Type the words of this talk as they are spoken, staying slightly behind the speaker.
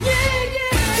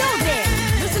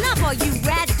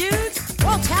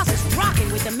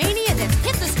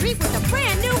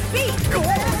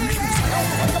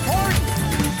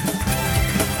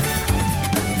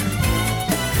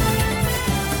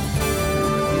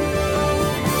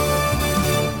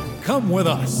Come with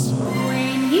us.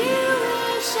 When you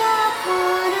wish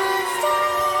upon a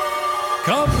star.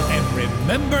 Come and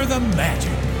remember the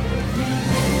magic.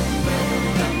 Remember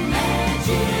the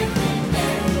magic.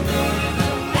 Remember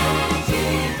the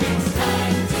magic. It's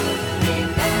time to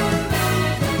remember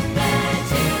the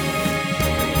magic.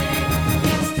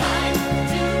 It's time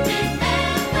to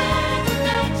remember the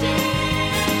magic.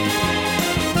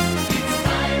 It's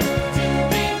time to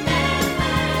remember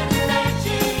the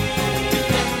magic.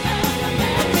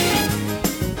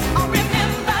 Oh,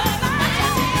 remember the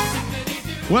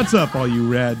magic. What's up, all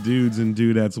you rad dudes and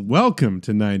dudettes? Welcome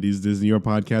to 90s Disney, your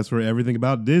podcast for everything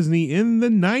about Disney in the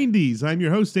 90s. I'm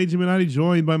your host, AJ Minotti,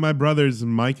 joined by my brothers,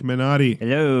 Mike Minotti.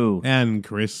 Hello. And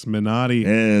Chris Minotti.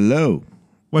 Hello.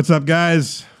 What's up,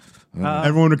 guys?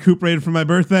 Everyone recuperated from my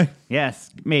birthday?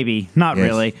 Yes, maybe. Not Yes,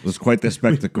 really. It was quite the We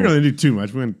spectacle. really didn't do too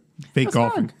much. We went fake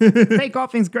golfing. Fake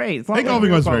golfing's great. It's a lot Fake like golfing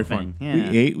real was very golfing. fun. Yeah.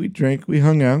 We ate, we drank, we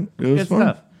hung out. It was Good fun.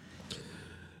 stuff.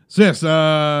 So yes,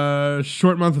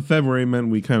 short month of February meant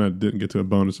we kind of didn't get to a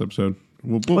bonus episode.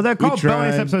 Well, they're called bonus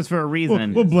tried. episodes for a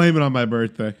reason. We'll blame it on my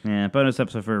birthday. Yeah, bonus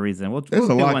episode for a reason. There's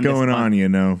we'll a do lot one this going month. on, you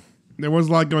know. There was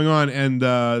a lot going on, and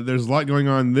there's a lot going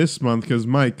on this month because,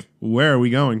 Mike, where are we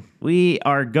going? We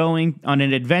are going on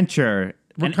an adventure.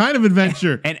 What kind of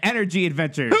adventure? An energy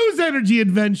adventure. Whose energy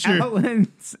adventure?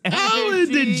 Ellen's Ellen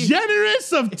energy.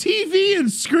 DeGeneres of TV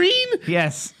and screen?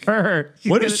 Yes, her.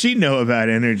 What does she know about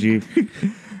energy?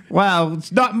 Wow,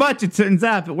 it's not much, it turns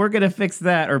out, but we're going to fix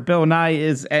that, or Bill Nye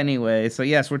is anyway. So,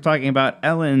 yes, we're talking about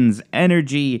Ellen's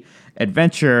Energy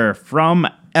Adventure from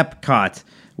Epcot,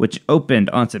 which opened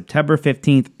on September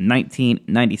 15th,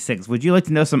 1996. Would you like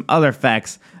to know some other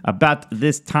facts about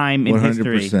this time in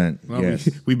history? 100%. Well, Yes.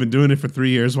 we've been doing it for 3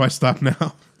 years. Why stop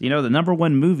now? You know, the number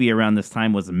one movie around this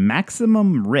time was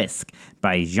Maximum Risk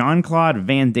by Jean-Claude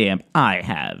Van Damme. I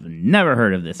have never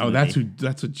heard of this movie.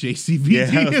 That's what JCVD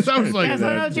Yeah, is. I was like, Yes,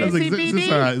 I know this is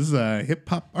JCVD. a hip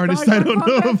hop artist I don't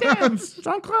know about.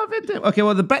 Jean-Claude Van Damme. Okay,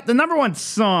 well, the number one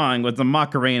song was the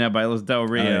Macarena by Los Del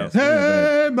Rio. yes.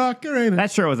 Hey, Macarena. That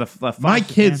sure was a fun. My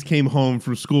kids came home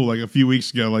from school like a few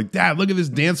weeks ago, like, Dad, look at this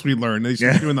dance we learned. They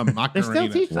started doing the They Macarena. still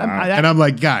teach them. Wow. And I'm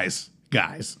like, guys,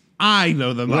 I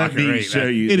know the Let me Macarena. show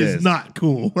you It is this. not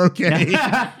cool, okay?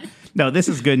 No, this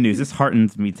is good news. This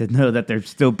heartens me to know that they're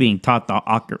still being taught the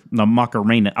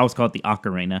Macarena. I always call it the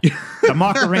Ocarina. The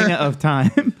Macarena of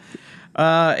time.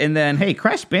 And then, hey,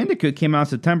 Crash Bandicoot came out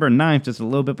September 9th, just a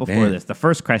little bit before Man. this. The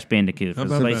first Crash Bandicoot. For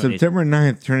the about that? PlayStation. September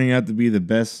 9th turning out to be the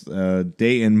best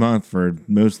day and month for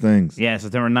most things. Yeah,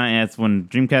 September 9th. That's when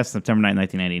Dreamcast, September 9th,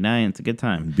 1999. It's a good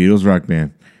time. Beatles Rock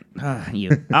Band.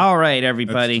 You. All right, That's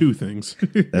everybody. two things.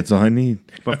 That's all I need.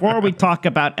 Before we talk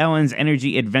about Ellen's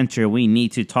Energy Adventure, we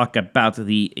need to talk about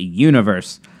the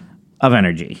universe of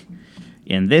energy.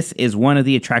 And this is one of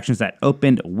the attractions that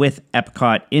opened with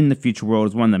Epcot in the Future World.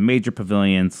 It's one of the major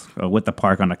pavilions with the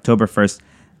park on October 1st,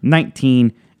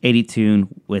 1982,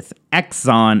 with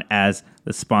Exxon as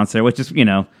the sponsor, which is,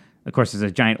 of course, there's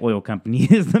a giant oil company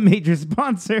is the major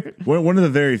sponsor. One of the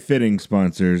very fitting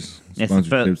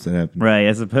sponsorships that happened. Right,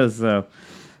 I suppose so.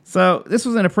 So this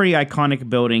was in a pretty iconic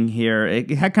building here. It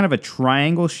had kind of a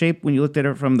triangle shape when you looked at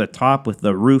it from the top, with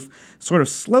the roof sort of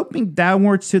sloping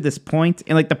downwards to this point.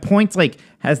 And the point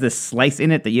has this slice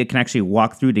in it that you can actually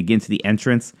walk through to get into the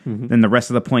entrance. Then the rest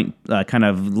of the point kind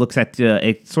of looks at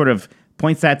it sort of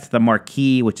points at the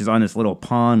marquee, which is on this little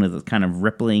pond with a kind of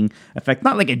rippling effect.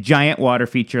 Not like a giant water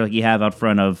feature like you have out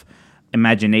front of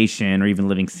Imagination or even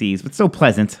Living Seas, but still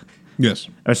pleasant. Yes.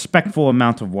 A respectful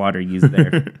amount of water used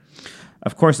there.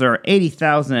 Of course, there are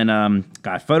 80,000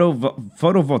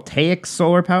 photovoltaic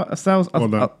solar power cells.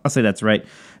 I'll say that's right.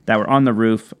 That were on the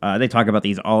roof. They talk about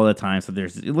these all the time. So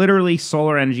there's literally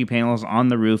solar energy panels on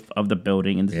the roof of the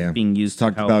building, and this is being used to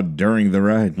Talked help. about during the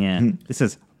ride. Yeah, this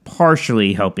is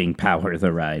partially helping power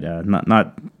the ride.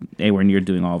 Not anywhere near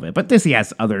doing all of it. But Disney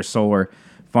has other solar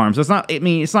farms. So it's not. I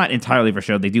mean, it's not entirely for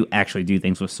show. They do actually do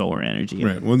things with solar energy.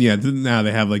 Right. Well, yeah, now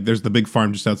they have there's the big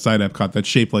farm just outside Epcot that's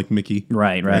shaped like Mickey.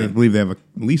 Right. I believe they have at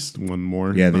least one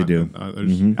more. Yeah, they Not- do.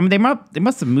 others. I mean, they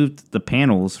must have moved the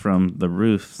panels from the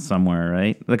roof somewhere,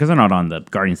 right? Because they're not on the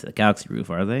Guardians of the Galaxy roof,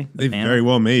 are they? They very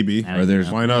well may be. I Or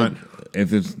there's Why not?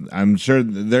 If it's, I'm sure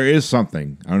there is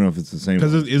something. I don't know if it's the same.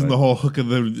 Because one, isn't but- the whole hook of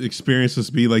the experience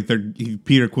to be like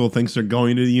Peter Quill thinks they're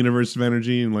going to the universe of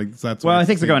energy, and that's Well, why I it's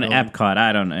think they're going to building. Epcot.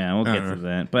 I don't know. Yeah, we'll get Alright. to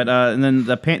that. But and then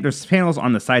there's panels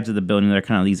on the sides of the building that are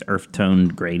kind of these earth tone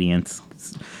gradients.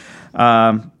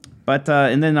 And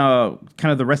then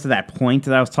kind of the rest of that point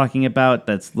that I was talking about,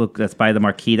 that's by the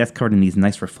marquee, that's covered in these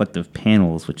nice reflective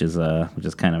panels, which is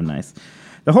kind of nice.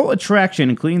 The whole attraction,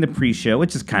 including the pre-show,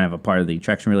 which is kind of a part of the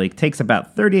attraction, really takes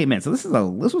about 38 minutes. So this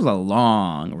was a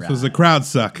long ride. Because the crowd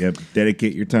suck. Yep.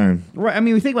 Dedicate your time. Right. I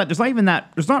mean, we think about it,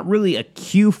 there's not really a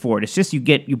queue for it. It's just you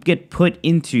get put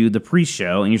into the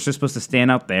pre-show, and you're just supposed to stand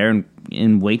out there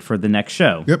and wait for the next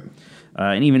show. Yep.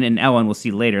 And even in Ellen, we'll see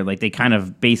later, like they kind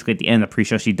of basically at the end of the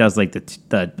pre-show, she does like the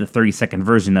 30-second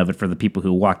version of it for the people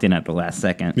who walked in at the last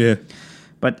second. Yeah.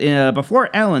 But before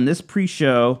Ellen, this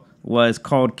pre-show was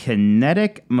called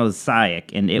Kinetic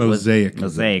Mosaic, and it Mosaic. was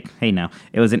Mosaic. Hey, now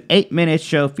it was an 8-minute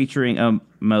show featuring a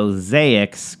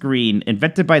mosaic screen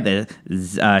invented by the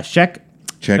Check.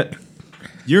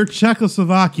 You're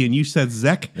Czechoslovakian. You said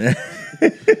Zek.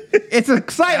 It's a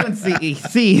silent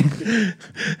C.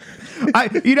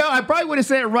 I probably would have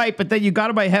said it right, but then you got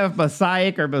in my head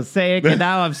Mosaic or Mosaic, and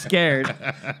now I'm scared.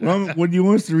 Well, would you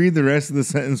want us to read the rest of the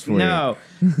sentence for you? No.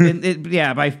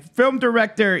 By film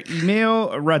director Emil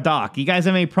Radok. You guys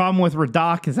have any problem with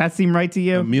Radok? Does that seem right to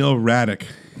you? Emil Radek.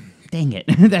 Dang it.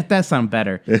 that does sound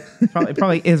better.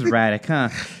 Probably is Radek, huh?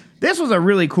 This was a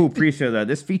really cool pre-show, though.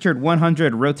 This featured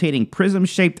 100 rotating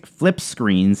prism-shaped flip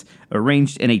screens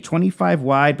arranged in a 25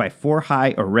 wide by 4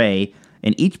 high array,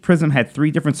 and each prism had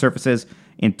 3 different surfaces,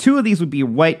 and 2 of these would be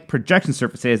white projection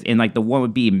surfaces, and like the one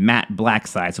would be matte black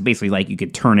side. So basically, like you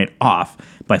could turn it off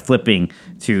by flipping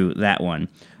to that one.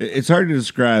 It's hard to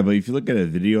describe, but if you look at a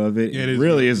video of it, Yeah, it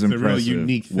really is it's a really impressive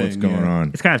unique what's thing, going yeah.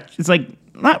 on. It's like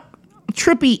not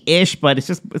trippy-ish, but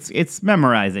it's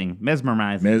mesmerizing. Hear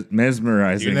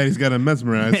Mesmerizing. that he's got him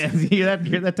mesmerized. hear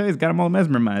that too? He's got them all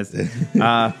mesmerized.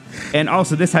 And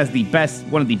also, this has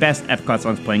one of the best Epcot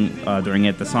songs playing during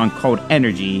it. The song called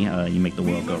 "Energy." You make the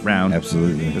world go round.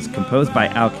 Absolutely. It was composed by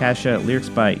Al Kasha, lyrics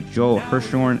by Joel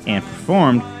Hirschhorn, and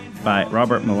performed by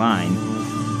Robert Maline.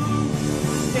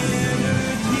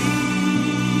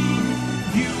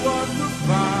 You are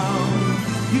profound.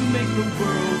 You make the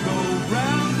world go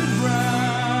round and round.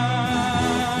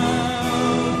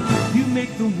 You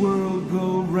make the world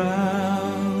go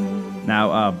round.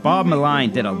 Now, Bob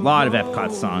Maline did a lot of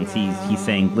Epcot songs. He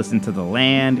sang "Listen to the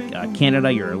Land,"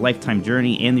 "Canada, Your Lifetime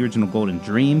Journey," and the original "Golden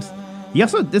Dreams." He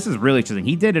also, this is really interesting,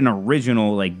 he did an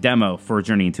original like demo for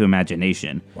Journey into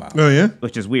Imagination. Wow. Oh, yeah?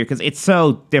 Which is weird because it's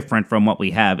so different from what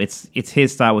we have. It's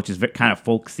his style, which is kind of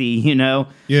folksy, you know?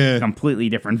 Yeah. Completely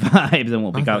different vibe than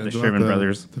what we got with the I'll have Sherman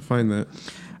Brothers. To find that.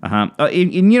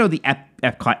 And you know the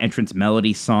Epcot entrance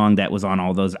melody song that was on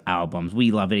all those albums.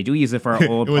 We love it. We use it for our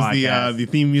old It was podcast. the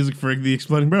theme music for the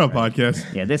Exploding Barrel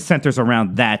podcast. Yeah, this centers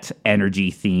around that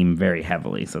energy theme very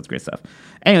heavily, so it's great stuff.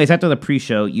 Anyways, after the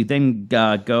pre-show, you then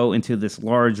go into this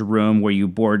large room where you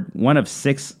board one of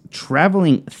 6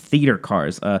 traveling theater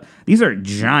cars. These are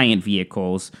giant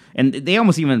vehicles, and they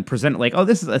almost even present it like, oh,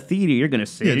 this is a theater. You're going to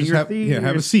sit in your theater.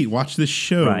 have a seat. Watch this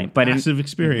show. Right, but Massive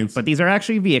experience. But these are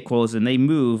actually vehicles, and they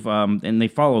move, and they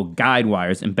follow guide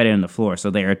wires embedded in the floor,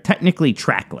 so they are technically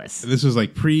trackless. This was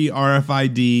like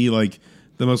pre-RFID, like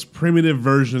the most primitive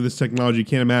version of this technology you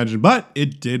can't imagine, but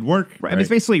it did work. Right. It's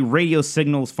basically radio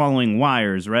signals following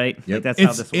wires, right? Yep. Like, that's how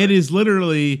this works. It is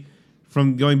literally,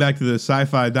 from going back to the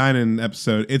Sci-Fi Dine-In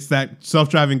episode, it's that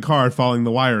self-driving car following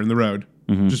the wire in the road,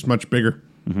 just much bigger.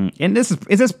 And this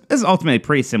is ultimately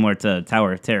pretty similar to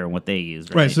Tower of Terror and what they use,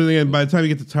 right? Right, so then by the time you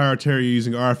get to Tower of Terror, you're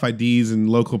using RFIDs and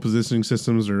local positioning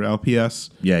systems or LPS.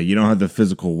 Yeah, you don't have the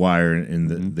physical wire in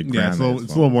the ground. Yeah, it's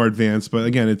a little more advanced, but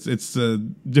again, it's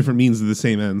different means of the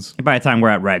same ends. And by the time we're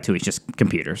at Ride 2, it's just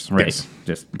computers, right? Yes.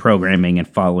 Just programming and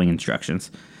following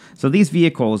instructions. So these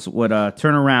vehicles would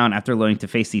turn around after loading to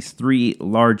face these 3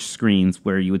 large screens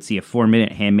where you would see a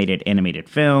 4-minute hand-mated animated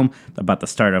film about the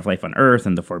start of life on Earth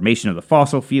and the formation of the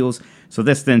fossil fuels. So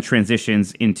this then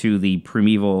transitions into the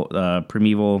primeval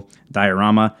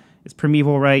diorama. Is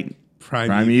primeval right?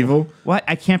 Primeval? What?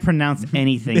 I can't pronounce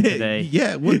anything today.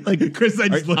 Yeah, what, like Chris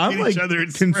and I just look I'm at like each other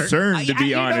and concerned to be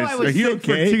You know honest. I was Are you sick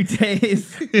for okay? 2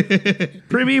 days.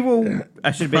 Primeval.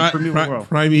 I should have been Primeval World.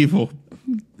 Primeval.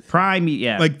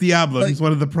 Yeah. Like Diablo, he's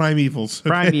one of the primevals. Okay?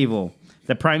 Primeval.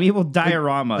 The primeval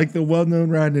diorama. Like the well-known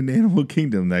ride in Animal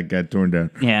Kingdom that got torn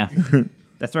down. Yeah.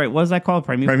 That's right. What is that called?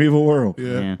 Primeval? Primeval World.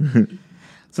 Yeah.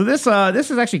 So this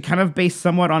is actually kind of based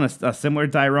somewhat on a similar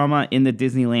diorama in the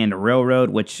Disneyland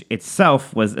Railroad, which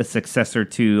itself was a successor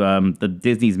to the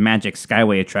Disney's Magic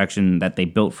Skyway attraction that they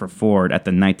built for Ford at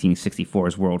the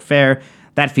 1964's World Fair.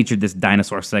 That featured this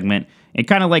dinosaur segment. And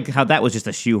kind of like how that was just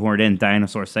a shoehorned in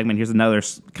dinosaur segment, here's another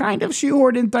kind of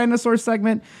shoehorned in dinosaur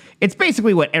segment. It's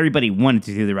basically what everybody wanted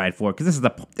to do the ride for, because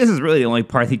this is really the only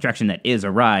part of the attraction that is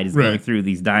a ride, is going Right. through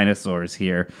these dinosaurs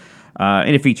here.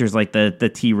 And it features like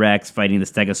the T-Rex fighting the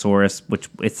Stegosaurus, which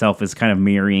itself is kind of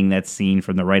mirroring that scene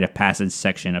from the Rite of Passage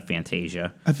section of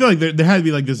Fantasia. I feel like there had to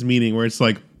be like this meeting where it's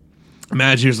like,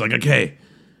 Imagineer's like, okay,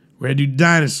 we're gonna do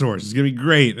dinosaurs. It's gonna be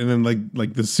great. And then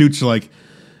like the suits are like,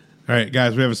 all right,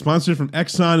 guys, we have a sponsor from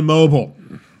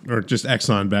ExxonMobil, or just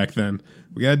Exxon back then.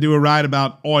 We gotta do a ride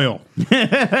about oil.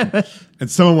 And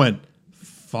someone went,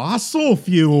 fossil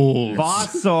fuels.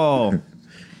 Fossil.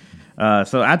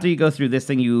 So after you go through this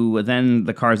thing, then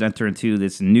the cars enter into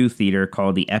this new theater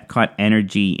called the Epcot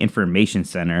Energy Information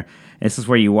Center. This is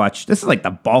where you watch. This is like the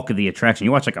bulk of the attraction.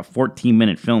 You watch like a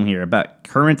 14-minute film here about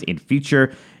current and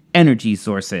future energy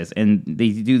sources, and they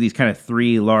do these kind of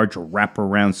 3 large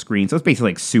wraparound screens. So it's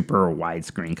basically like super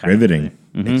widescreen kind Riveting.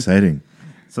 of thing. Exciting.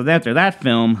 So after that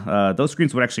film, those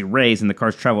screens would actually raise and the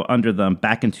cars travel under them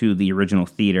back into the original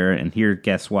theater. And here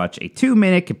guests watch a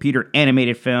 2-minute computer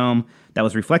animated film that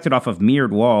was reflected off of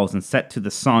mirrored walls and set to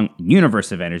the song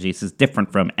Universe of Energy. This is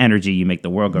different from Energy, You Make the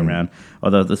World Go Round,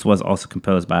 although this was also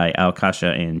composed by Al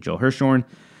Kasha and Joe Hirshhorn.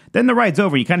 Then the ride's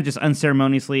over. You kind of just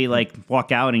unceremoniously like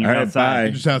walk out and you're All right, outside.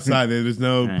 bye. Just outside. There's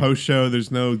no post show.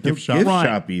 There's no gift shop. Gift Right.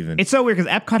 shop even. It's so weird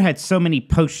because Epcot had so many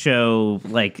post-show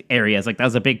like areas. Like that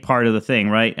was a big part of the thing,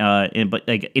 right? And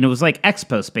it was like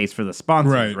expo space for the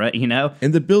sponsors, right? You know,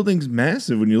 And the building's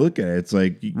massive when you look at it. It's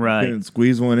like you Right. couldn't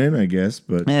squeeze one in, I guess.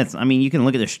 But I mean, you can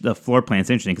look at the floor plan. It's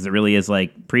interesting because it really is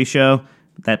like pre-show,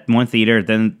 that one theater,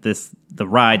 then the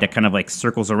ride that kind of like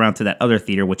circles around to that other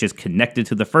theater, which is connected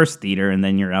to the first theater, and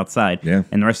then you're outside. Yeah.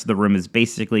 And the rest of the room is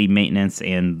basically maintenance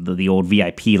and the old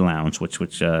VIP lounge, which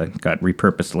got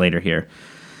repurposed later here.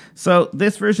 So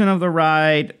this version of the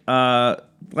ride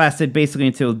lasted basically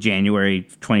until January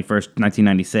 21st,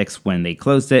 1996, when they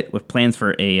closed it with plans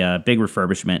for a big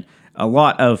refurbishment. A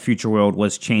lot of Future World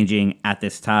was changing at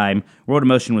this time. World of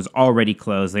Motion was already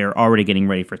closed. They were already getting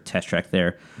ready for Test Track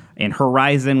there. And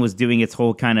Horizon was doing its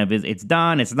whole kind of, it's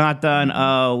done, it's not done.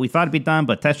 Oh, we thought it'd be done,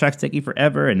 but Test Track's taking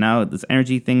forever, and now this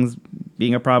energy thing's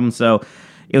being a problem. So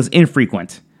it was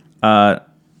infrequent.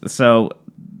 So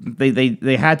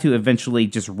they had to eventually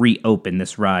just reopen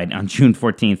this ride on June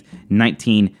 14th,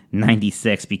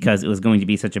 1996, because it was going to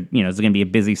be it was going to be a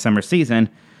busy summer season,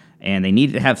 and they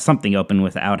needed to have something open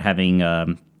without having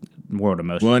World of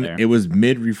Motion well, and there. it was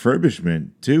mid refurbishment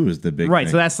too. Is the big Right,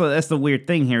 thing. so that's the weird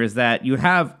thing here is that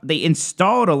they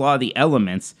installed a lot of the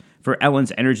elements for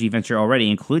Ellen's Energy Venture already,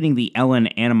 including the Ellen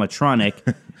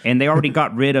animatronic, and they already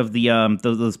got rid of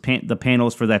the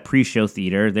panels for that pre-show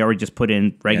theater. They already just put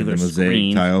in regular the mosaic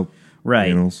screens. tile Right.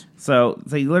 panels. So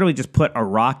they literally just put a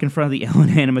rock in front of the Ellen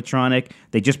animatronic.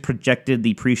 They just projected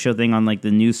the pre-show thing on like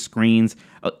the new screens.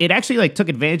 It actually like took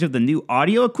advantage of the new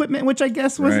audio equipment, which I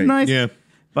guess was Right. nice. Yeah.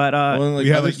 But Well, and like We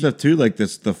had, other like, stuff too, like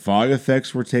this, the fog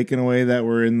effects were taken away that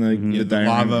were in the The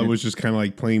diorama. lava was just kind of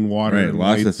like plain water. right. and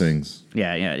Lots of lights. things.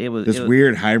 yeah, it was This it was-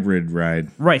 weird hybrid ride.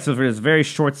 Right, so for this very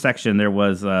short section, there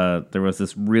was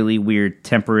this really weird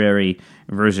temporary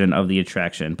version of the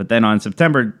attraction. But then on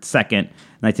September 2nd,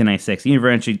 1996,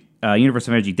 Universe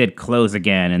of Energy did close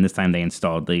again, and this time they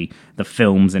installed the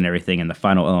films and everything and the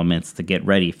final elements to get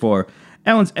ready for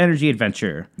Ellen's Energy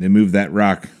Adventure. They moved that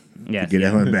rock Yes, to get yeah.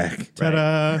 Ellen back.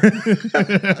 Ta-da.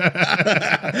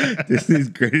 Disney's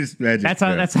greatest magic. That's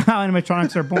trick. how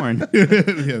animatronics are born.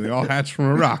 Yeah, they all hatched from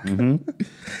a rock.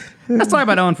 Let's talk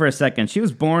about Ellen for a second. She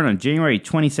was born on January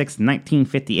 26,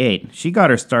 1958. She got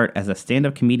her start as a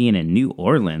stand-up comedian in New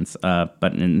Orleans,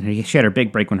 but she had her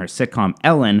big break when her sitcom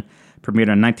Ellen premiered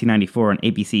in 1994 on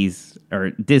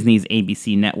Disney's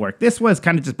ABC network. This was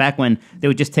kind of just back when they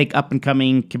would just take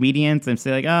up-and-coming comedians and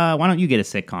say, like, why don't you get a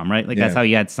sitcom, right? Like, that's Yeah. how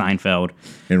you had Seinfeld.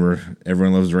 And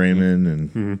everyone loves Raymond.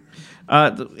 And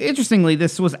Interestingly,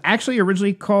 this was actually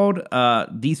originally called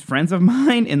These Friends of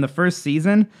Mine in the first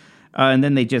season. And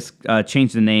then they just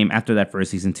changed the name after that first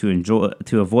season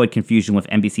to avoid confusion with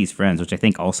NBC's Friends, which I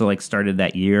think also like started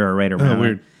that year or right around.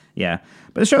 weird. Yeah,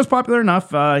 but the show's popular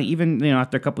enough, even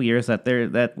after a couple years,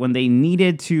 that when they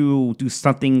needed to do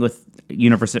something with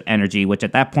Universe of Energy, which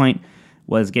at that point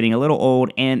was getting a little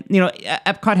old, and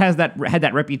Epcot had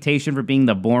that reputation for being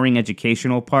the boring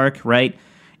educational park, right?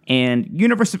 And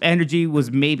Universe of Energy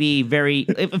was maybe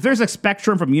if there's a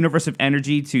spectrum from Universe of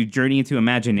Energy to Journey into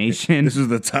Imagination, this is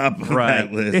the top of right?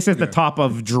 that list. This is the top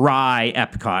of dry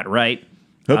Epcot, right?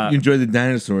 Hope you enjoyed the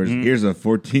dinosaurs. Here's a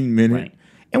 14-minute. Right.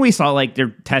 And we saw like their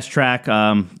Test Track,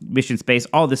 Mission Space,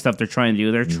 all this stuff they're trying to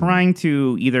do. They're trying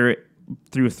to either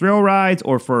through thrill rides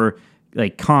or for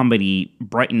like comedy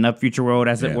brighten up Future World,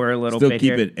 as it were, a little Still bit.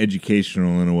 keep here. it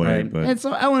educational in a way, Right. but And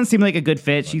so Ellen seemed like a good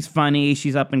fit. She's funny.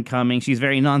 She's up and coming. She's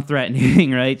very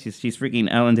non-threatening, right? She's freaking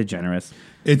Ellen DeGeneres.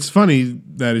 It's funny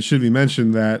that it should be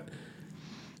mentioned that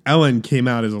Ellen came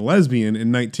out as a lesbian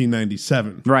in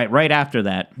 1997. Right after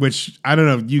that. Which I don't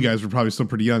know if you guys were probably still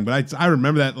pretty young, but I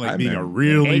remember that like being a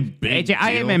really big AJ,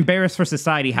 I am deal. embarrassed for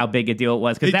society how big a deal it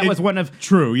was because that was one of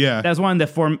true, yeah. that was one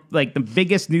of the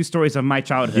biggest news stories of my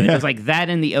childhood. It was like that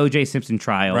and the O.J. Simpson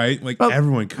trial, Right? Like But-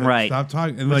 everyone couldn't right. stop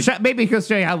talking. And like, Maybe because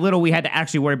show you how little we had to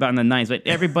actually worry about in the 90s, but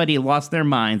everybody lost their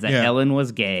minds that Yeah. Ellen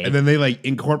was gay. and then they like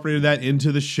incorporated that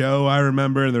into the show, I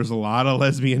remember, and there's a lot of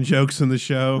lesbian jokes in the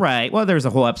show. Right. Well, there was a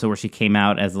whole episode where she came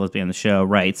out as a lesbian on the show.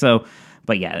 Right. So,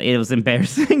 but yeah, it was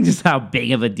embarrassing just how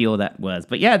big of a deal that was.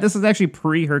 But yeah, this is actually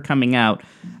pre her coming out.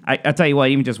 I tell you what,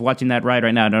 even just watching that ride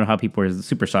right now, I don't know how people are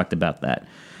super shocked about that.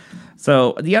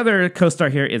 So the other co-star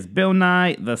here is Bill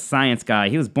Nye, the science guy.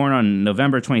 He was born on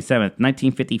November 27th,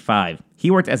 1955.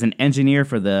 He worked as an engineer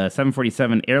for the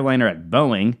 747 airliner at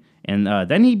Boeing, and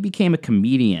then he became a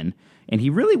comedian. And he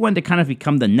really wanted to kind of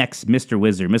become the next Mr.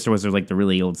 Wizard. Mr. Wizard, like the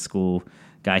really old school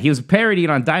guy. He was parodying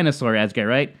on Dinosaur ads guy,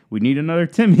 right? We need another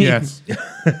Timmy. Yes.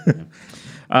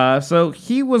 So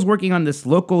he was working on this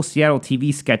local Seattle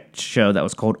TV sketch show that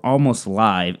was called Almost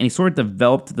Live, and he sort of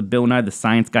developed the Bill Nye the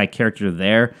Science Guy character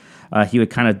there. He would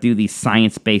kind of do these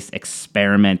science-based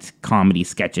experiment comedy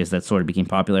sketches that sort of became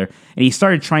popular. And he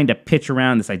started trying to pitch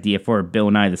around this idea for a Bill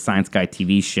Nye the Science Guy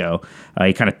TV show.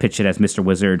 He kind of pitched it as Mr.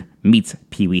 Wizard meets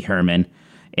Pee Wee Herman.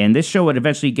 And this show would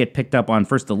eventually get picked up on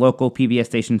first the local PBS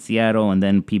station in Seattle and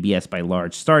then PBS by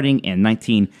large, starting in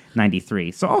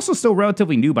 1993. So also still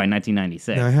relatively new by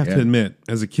 1996. Now, I have to admit,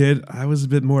 as a kid, I was a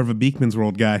bit more of a Beekman's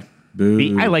World guy.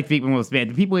 Boo. I like Beekman World's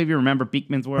band. Do people even remember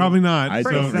Beekman's World? Probably not. I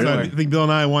So, don't so really. I think Bill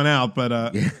Nye won out, but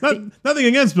nothing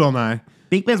against Bill Nye.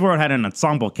 Beekman's World had an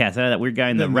ensemble cast. That weird guy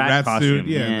in the And rat costume.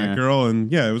 suit, and that girl, and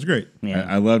yeah, it was great. Yeah.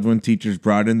 I loved when teachers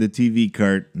brought in the TV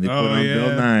cart and they put on yeah.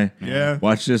 Bill Nye. Yeah.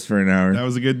 Watch this for an hour. That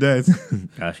was a good day.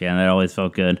 Gosh, yeah, that always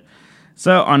felt good.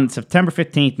 So on September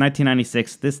 15th,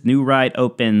 1996, this new ride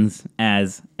opens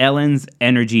as Ellen's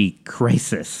Energy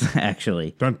Crisis,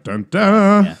 actually. Dun dun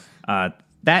dun.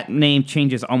 That name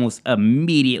changes almost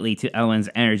immediately to Ellen's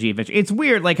Energy Adventure. It's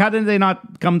weird. Like, how did they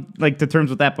not come like to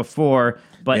terms with that before?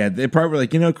 But Yeah, they probably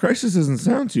were like, Crisis doesn't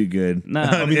sound too good. No.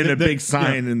 I mean, in a The- big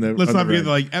sign in the. Let's on not the forget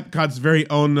ride. that, like Epcot's very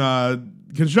own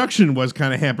construction was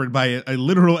kind of hampered by a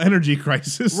literal energy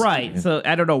crisis. right. So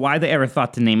I don't know why they ever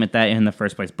thought to name it that in the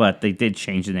first place, but they did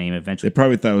change the name They eventually.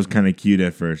 probably thought it was kind of cute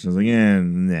at first. I was like,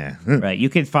 nah. Right. You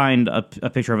could find a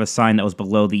picture of a sign that was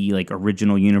below the like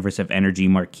original Universe of Energy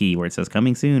marquee where it says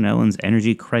 "Coming soon, Ellen's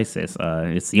Energy Crisis."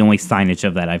 It's the only signage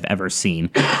of that I've ever seen.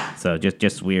 So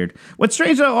just weird. What's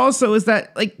strange though also is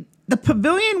that like the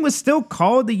pavilion was still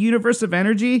called the Universe of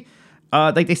Energy.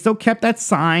 Like they still kept that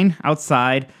sign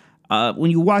outside.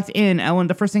 When you walked in, Ellen,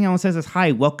 the first thing Ellen says is,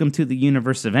 "Hi, welcome to the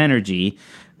Universe of Energy."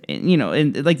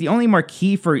 And like the only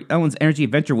marquee for Ellen's Energy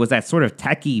Adventure was that sort of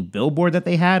tacky billboard that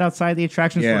they had outside the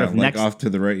attraction, Yeah, sort of like next, off to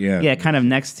the right. Yeah. yeah, kind of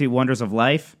next to Wonders of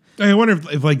Life. I wonder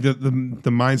if like the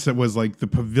mindset was like the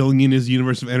pavilion is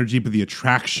Universe of Energy, but the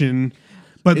attraction.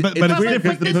 But It's it's weird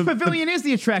different. This pavilion is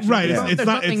the attraction, Right, There's it's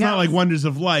nothing not like else. Wonders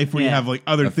of Life where you Yeah. have like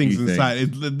other A things few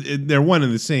inside. They're one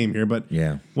and the same here, but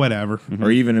Yeah. whatever. Or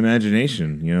even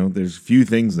imagination. There's few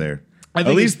things there. I At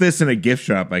think least this in a gift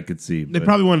shop I could see. They but-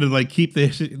 probably wanted to like keep the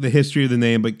history of the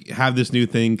name, but have this new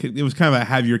thing. It was kind of a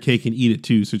have your cake and eat it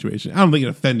too situation. I don't think it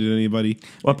offended anybody.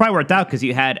 Well, it probably worked out because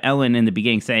you had Ellen in the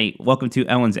beginning saying, "Welcome to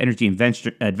Ellen's Energy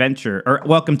Adventure," or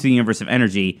 "Welcome to the Universe of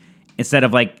Energy," instead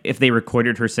of like if they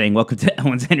recorded her saying, "Welcome to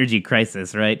Ellen's Energy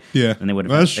Crisis," right? Yeah, and they would have.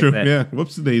 Well, that's fixed true. that. Yeah,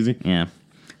 whoops, daisy. yeah.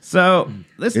 So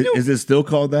this new Is it still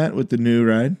called that with the new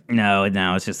ride? no,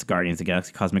 it's just Guardians of the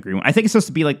Galaxy Cosmic Rewind. I think it's supposed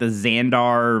to be like the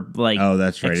Xandar like Oh,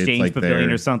 that's right. It's exchange like pavilion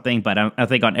there. or something. But I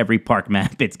think on every park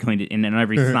map it's going to, and on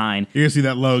every sign. You're gonna see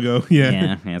that logo. Yeah.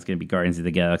 Yeah, it's going to be Guardians of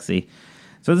the Galaxy.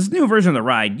 So this new version of the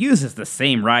ride uses the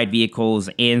same ride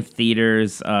vehicles and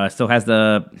theaters. Still has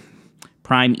the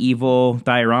Prime Evil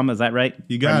diorama. Is that right?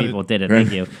 You got Prime it. Evil did it.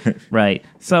 Thank you. Right.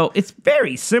 So it's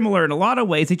very similar in a lot of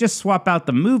ways. They just swap out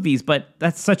the movies, but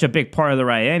that's such a big part of the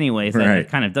ride anyways that Right. it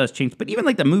kind of does change. But even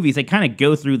like the movies, they kind of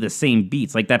go through the same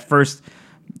beats. Like that first...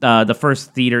 the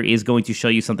first theater is going to show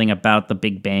you something about the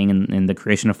Big Bang and the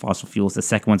creation of fossil fuels. The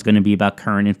second one's going to be about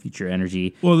current and future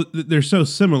energy. Well, they're so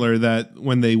similar that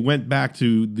when they went back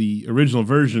to the original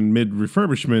version mid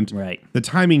refurbishment, Right. the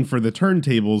timing for the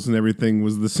turntables and everything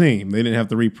was the same. They didn't have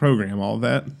to reprogram all of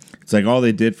that. It's like all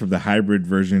they did from the hybrid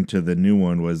version to the new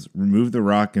one was remove the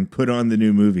rock and put on the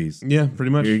new movies. Yeah,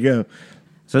 pretty much. Here you go.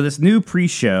 So this new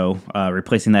pre-show,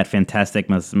 replacing that fantastic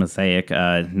mosaic,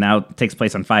 now takes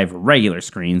place on 5 regular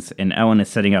screens, and Ellen is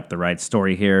setting up the ride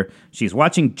story here. She's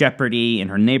watching Jeopardy, and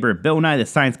her neighbor Bill Nye the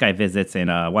Science Guy visits and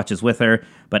watches with her.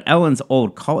 But Ellen's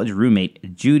old college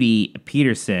roommate, Judy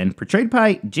Peterson, portrayed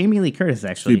by Jamie Lee Curtis,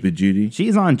 actually. Stupid Judy.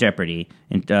 She's on Jeopardy.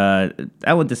 And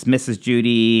Ellen dismisses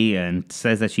Judy and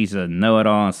says that she's a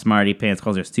know-it-all and smarty pants,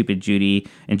 calls her stupid Judy.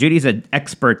 And Judy's an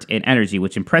expert in energy,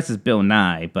 which impresses Bill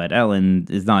Nye, but Ellen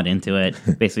is not into it.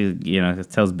 Basically,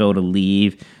 tells Bill to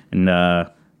leave and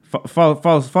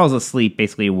falls asleep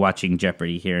basically watching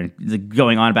Jeopardy here and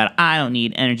going on about, I don't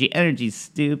need energy. Energy's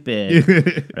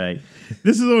stupid. Right.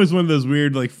 This is always one of those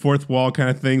weird, like, fourth wall kind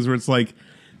of things where it's like,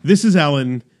 this is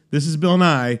Ellen, this is Bill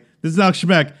Nye, this is Alex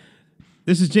Trebek,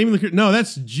 this is Jamie Lee Curtis. No,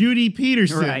 that's Judy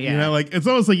Peterson. Right, yeah. You know, like, it's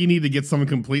almost like you need to get someone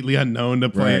completely unknown to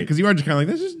play it, Right. because you are just kind of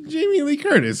like, this is Jamie Lee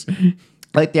Curtis.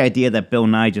 I like the idea that Bill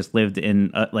Nye just lived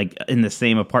in in the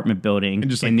same apartment building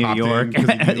And just, like, in New popped York. in 'cause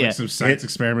he did, like, Yeah. some science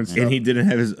experiments. And he didn't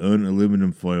have his own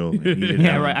aluminum foil. And he didn't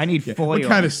Yeah, have right. I need foil. What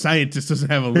kind of scientist doesn't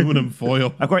have aluminum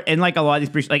foil? Of course, and like a lot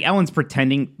of these, like Ellen's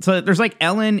pretending. So there's like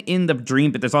Ellen in the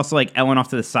dream, but there's also like Ellen off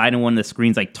to the side in one of the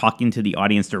screens, like talking to the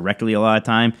audience directly a lot of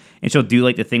time. And she'll do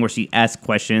like the thing where she asks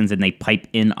questions and they pipe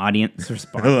in audience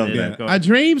responses. love that. Of course. A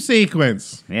dream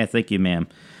sequence. Yeah, thank you, ma'am.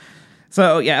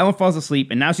 So yeah, Ellen falls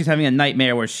asleep, and now she's having a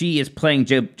nightmare where she is playing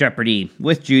Jeopardy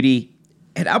with Judy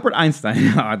and Albert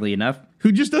Einstein. Oddly enough,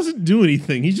 Who just doesn't do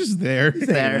anything. He's just there.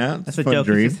 there. out. That's It's a a fun joke.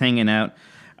 dream. He's just hanging out.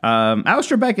 Alex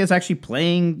Trebek is actually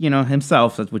playing,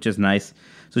 himself, which is nice.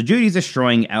 So Judy's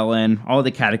destroying Ellen. All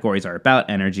the categories are about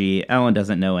energy. Ellen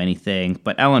doesn't know anything,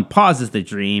 but Ellen pauses the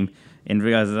dream and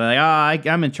realizes, like,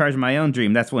 I'm in charge of my own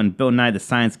dream. That's when Bill Nye, the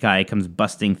science guy, comes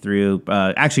busting through,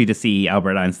 actually to see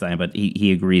Albert Einstein, but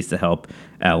he agrees to help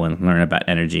Ellen learn about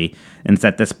energy. And it's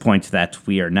at this point that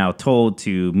we are now told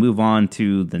to move on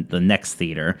to the next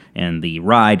theater, and the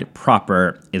ride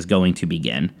proper is going to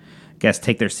begin. Guests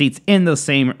take their seats in those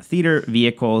same theater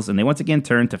vehicles, and they once again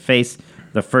turn to face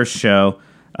the first show.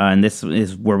 And this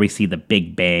is where we see the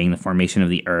Big Bang, the formation of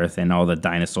the Earth, and all the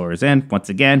dinosaurs. And once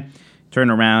again, turn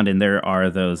around, and there are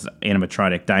those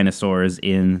animatronic dinosaurs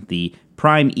in the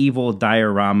primeval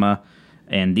diorama.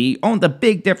 And the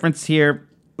big difference here,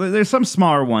 there's some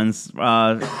smaller ones.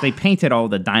 They painted all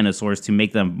the dinosaurs to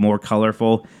make them more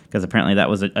colorful, because apparently that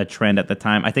was a trend at the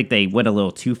time. I think they went a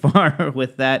little too far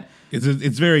with that. It's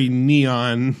very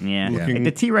neon. Yeah. looking. Like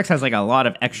the T-Rex has like a lot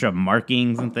of extra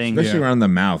markings and things. Especially Yeah. around the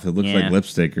mouth. It looks Yeah. like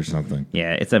lipstick or something.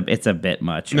 Yeah, it's a bit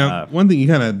much. Now, one thing you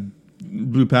kind of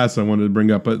blew past I wanted to bring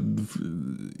up, but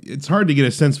it's hard to get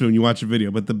a sense of it when you watch a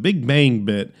video, but the Big Bang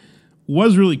bit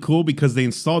was really cool because they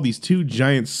installed these two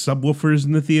giant subwoofers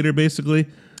in the theater, basically.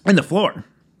 and the floor.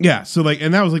 Yeah, so like,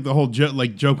 and that was like the whole joke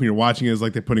when you're watching it, is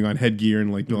like they're putting on headgear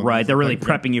and like doing Right, they're really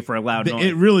like, prepping you for a loud noise.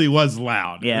 It really was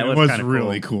loud. Yeah, it it was was kinda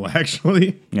really cool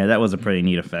actually. Yeah, that was a pretty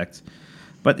neat effect.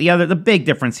 But the big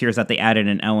difference here is that they added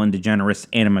an Ellen DeGeneres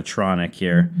animatronic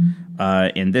here.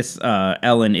 And this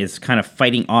Ellen is kind of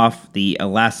fighting off the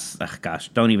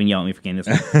don't even yell at me for getting this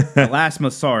one.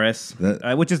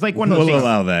 Elasmosaurus, which is like one of We'll those things.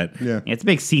 allow that. Yeah. It's a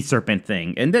big sea serpent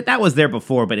thing. And that was there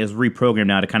before, but is reprogrammed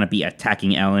now to kind of be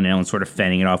attacking Ellen, and Ellen sort of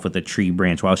fending it off with a tree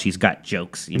branch while she's got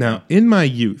jokes. You know? Now, in my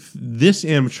youth, this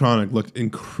animatronic looked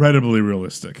incredibly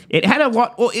realistic. It had a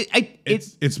lot. Well,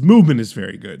 Its movement is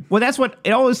very good. Well, that's what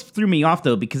it always threw me off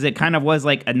though, because it kind of was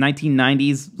like a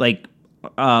 1990s like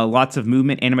lots of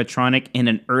movement animatronic in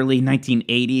an early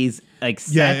 1980s like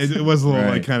set. Yeah, it was a little Right.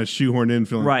 like kind of shoehorned in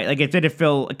feeling. Right, like it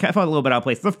felt a little bit out of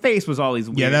place. The face was always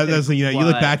weird. Yeah, that's you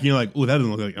look But- back and you're like, oh, that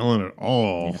doesn't look like Ellen at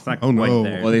all. It's not Oh quite no.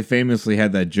 there. Well, they famously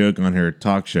had that joke on her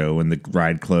talk show when the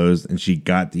ride closed and she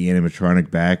got the animatronic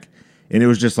back. And it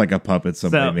was just like a puppet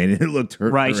somebody So- made. It looked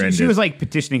Right, horrendous. she was like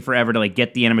petitioning forever to like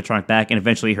get the animatronic back, and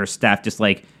eventually her staff just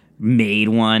like made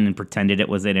one and pretended it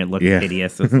was in it. It looked Yeah.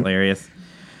 hideous. It was hilarious.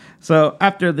 So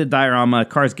after the diorama,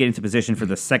 cars get into position for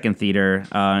the second theater.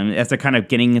 As they're kind of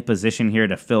getting in position here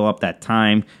to fill up that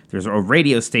time, there's a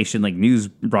radio station like news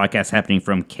broadcast happening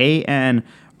from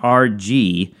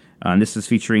KNRG. This is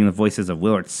featuring the voices of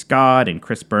Willard Scott and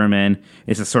Chris Berman.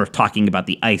 This is sort of talking about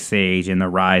the Ice Age and the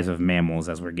rise of mammals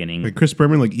as we're getting. Like Chris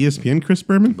Berman, like ESPN Chris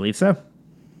Berman? I believe so.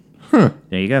 There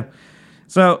you go.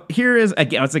 So here is,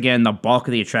 once again, the bulk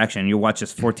of the attraction. You'll watch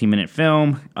this 14-minute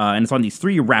film, and it's on these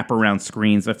 3 wraparound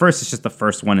screens. At first, it's just the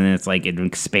first one, and then it's like it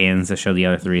expands to show the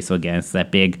other 3. So again, it's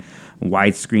that big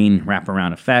widescreen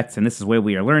wraparound effect. And this is where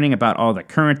we are learning about all the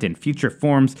current and future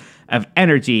forms of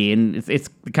energy. And it's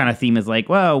the kind of theme is like,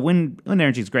 well, wind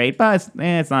energy is great, but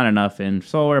it's not enough. And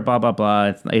solar, blah, blah,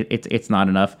 blah. It's not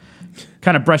enough.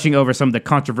 kind of brushing over some of the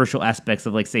controversial aspects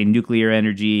of, like, say, nuclear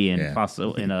energy and Yeah.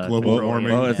 fossil and Global petroleum.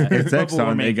 warming. Well, it's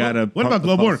Exxon. They got to. What about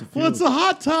global warming? Well, it's a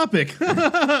hot topic.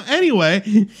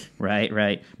 Anyway,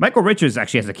 Right. Michael Richards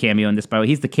actually has a cameo in this, by the way.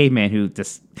 He's the caveman who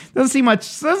just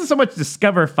doesn't so much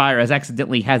discover fire as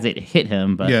accidentally has it hit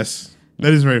him. But yes,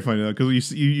 that is very funny though,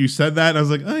 because you said that, and I was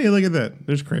like, oh yeah, look at that.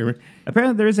 There's Kramer.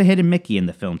 apparently there is a hidden Mickey in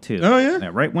the film too. Oh, yeah?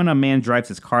 Right when a man drives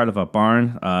his car out of a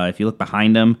barn, if you look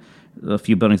behind him, a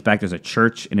few buildings back, there's a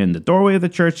church, and in the doorway of the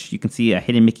church, you can see a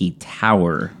hidden Mickey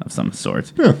tower of some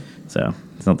sort. Huh. So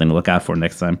something to look out for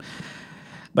next time.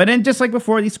 But then, just like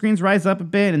before, these screens rise up a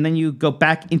bit, and then you go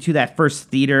back into that first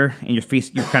theater, and you're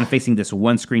kind of facing this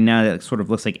one screen now that sort of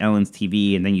looks like Ellen's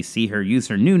TV, and then you see her use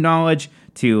her new knowledge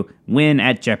to win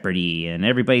at Jeopardy, and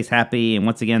everybody's happy, and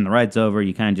once again, the ride's over.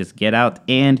 You kind of just get out,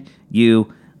 and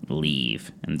you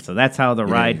leave. And so that's how the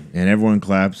ride... And everyone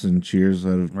claps and cheers.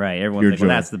 Out of Right, everyone's pure like, well,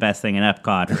 joy. that's the best thing in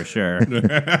Epcot for sure.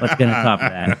 What's going to top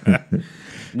that?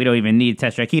 We don't even need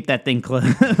test drive. Keep that thing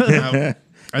closed. Now,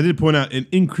 I did point out an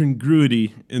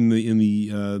incongruity in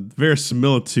the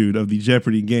verisimilitude of the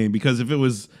Jeopardy game, because if it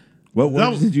was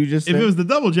What did you just say? if it was the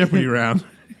double Jeopardy round,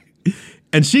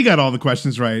 and she got all the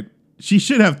questions right, she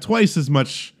should have twice as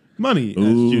much money as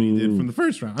Judy did from the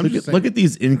first round. look at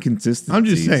these inconsistencies.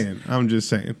 I'm just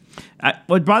saying.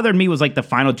 What bothered me was like the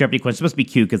final Jeopardy question. It's supposed to be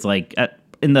cute because like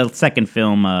in the second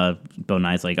film, Bill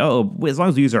Nye's like, oh, as long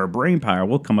as we use our brain power,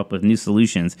 we'll come up with new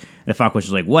solutions. And the final question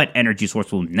is like, what energy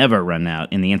source will never run out?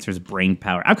 And the answer is brain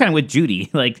power. I'm kind of with Judy.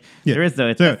 Like there is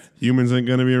though. So, humans ain't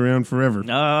gonna be around forever.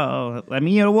 Oh, I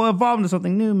mean, we'll evolve into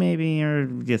something new, maybe, or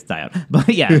just die out. But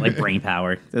yeah, like brain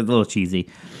power. It's a little cheesy.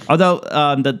 Although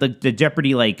the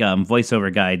Jeopardy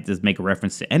voiceover guy does make a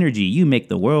reference to energy. You make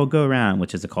the world go round,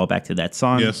 which is a callback to that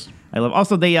song. Yes. I love.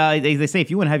 Also, they say if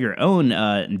you want to have your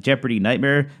own Jeopardy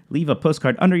nightmare, leave a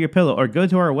postcard under your pillow or go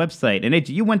to our website. And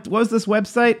you went. What was this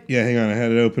website? Yeah, hang on. I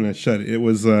had it open. I shut it. It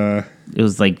was It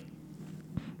was like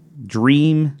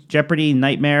Dream Jeopardy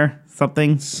Nightmare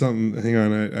something. something. Hang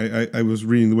on. I was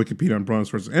reading the Wikipedia on Bronze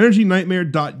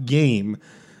EnergyNightmare.game,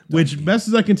 which best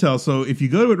as I can tell. So if you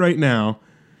go to it right now,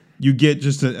 you get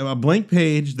just a blank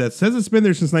page that says it's been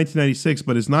there since 1996,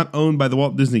 but it's not owned by the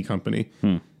Walt Disney Company.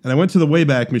 And I went to the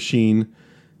Wayback Machine.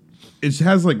 It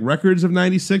has like records of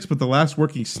 96, but the last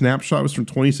working snapshot was from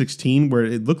 2016, where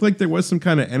it looked like there was some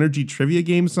kind of energy trivia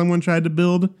game someone tried to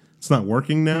build. It's not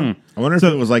working now. I wonder if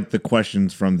it was like the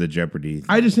questions from the Jeopardy.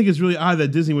 I just think it's really odd that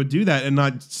Disney would do that and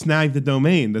not snag the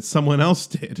domain that someone else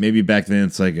did. Maybe back then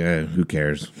it's like, who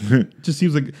cares? It just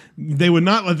seems like they would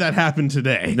not let that happen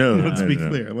today. No, let's no, be no.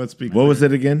 clear. Let's be What clear. was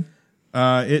it again?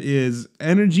 It is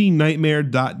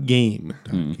EnergyNightmare.game,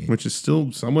 which is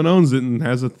still someone owns it and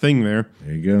has a thing there.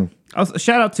 There you go. Also,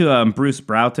 shout out to Bruce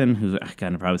Broughton, who I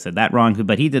kind of probably said that wrong,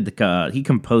 but he did he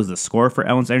composed the score for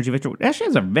Ellen's Energy Adventure. It actually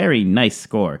has a very nice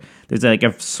score. There's like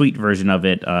a sweet version of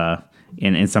it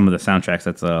in some of the soundtracks.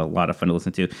 That's a lot of fun to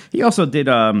listen to. He also did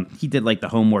like the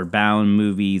Homeward Bound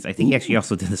movies. I think he actually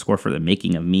also did the score for The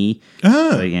Making of Me.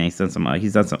 So, yeah, he's done some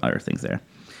other things there.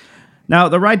 Now,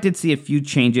 the ride did see a few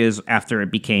changes after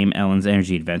it became Ellen's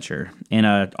Energy Adventure. In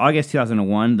August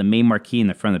 2001, the main marquee in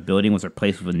the front of the building was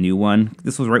replaced with a new one.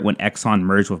 This was right when Exxon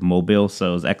merged with Mobil,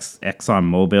 so it was Exxon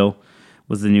Mobil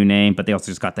was the new name, but they also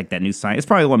just got like that new sign. It's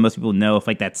probably the one most people know, if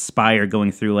like that spire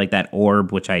going through like that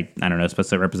orb, which I don't know, it's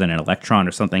supposed to represent an electron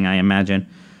or something, I imagine.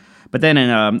 But then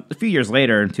a few years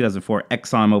later, in 2004,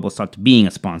 ExxonMobil stopped being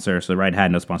a sponsor, so the ride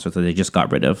had no sponsor, so they just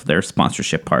got rid of their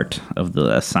sponsorship part of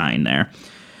the sign there.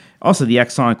 Also, the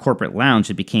Exxon corporate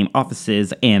lounge, it became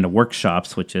offices and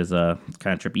workshops, which is kind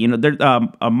of trippy. You know, there's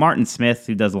Martin Smith,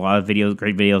 who does a lot of videos,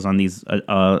 great videos on these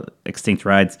extinct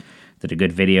rides, did a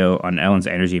good video on Ellen's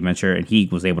Energy Adventure, and he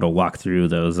was able to walk through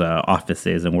those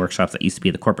offices and workshops that used to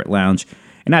be the corporate lounge.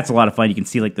 And that's a lot of fun. You can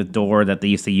see like the door that they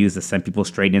used to use to send people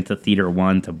straight into Theater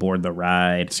 1 to board the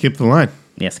ride. Skip the line.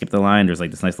 Yeah, skip the line. There's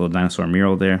like this nice little dinosaur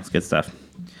mural there. It's good stuff.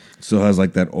 Still has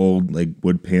like that old like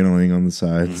wood paneling on the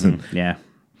sides. And Yeah.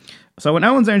 So when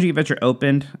Ellen's Energy Adventure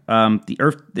opened,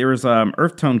 there was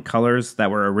earth tone colors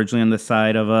that were originally on the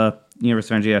side of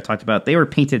Universal Energy I talked about. They were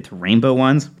painted to rainbow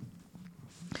ones.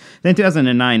 Then in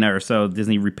 2009 or so,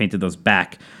 Disney repainted those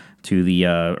back to the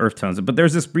earth tones. But there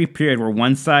was this brief period where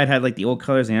one side had like the old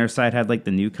colors and the other side had like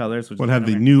the new colors. Which What is had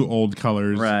the kinda new old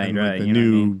colors. Right, and, like, right, the you know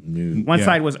new. what I new. One Yeah.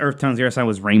 side was earth tones, the other side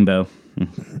was rainbow.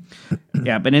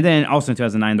 Yeah, but then also in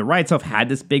 2009, the ride itself had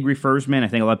this big refurbishment. I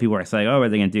think a lot of people were saying, oh, what are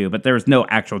they going to do? But there was no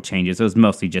actual changes. It was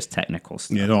mostly just technical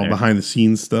stuff. Yeah, all there. behind the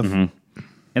scenes stuff.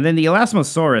 And then the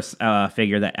Elasmosaurus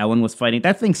figure that Ellen was fighting,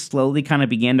 that thing slowly kind of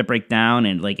began to break down,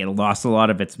 and like it lost a lot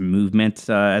of its movement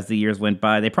as the years went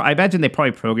by. I imagine they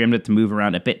probably programmed it to move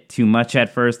around a bit too much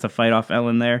at first to fight off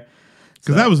Ellen there.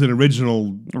 Because that was an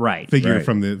original Right. figure Right.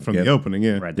 from the Yep. opening.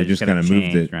 Yeah. Right, They just kinda kinda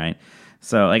moved changed, it. right?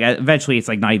 So like eventually it's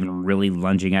like not even really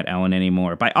lunging at Ellen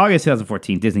anymore. By August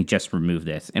 2014, Disney just removed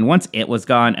this. And once it was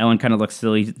gone, Ellen kind of looked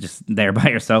silly just there by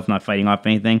herself, not fighting off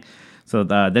anything. So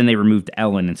then they removed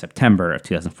Ellen in September of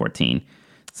 2014.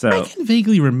 So I can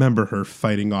vaguely remember her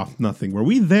fighting off nothing. Were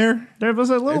we there? there was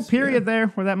a little period there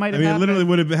where that might I have mean, it happened. literally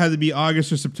would have had to be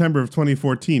August or September of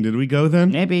 2014. Did we go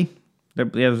then? Maybe.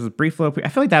 There was a brief little period. I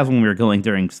feel like that was when we were going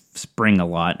during spring a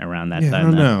lot around that Yeah, time. I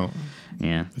don't though. know.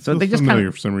 Yeah. So feels they just kind familiar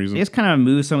of for some reason. They just kind of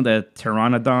moved some of the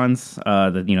pteranodons,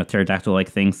 the pterodactyl-like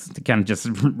things, to kind of just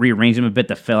rearrange them a bit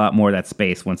to fill out more of that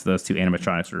space once those two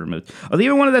animatronics were removed. Although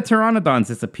even one of the pteranodons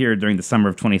disappeared during the summer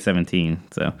of 2017.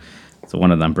 So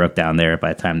one of them broke down there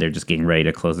by the time they're just getting ready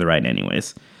to close the ride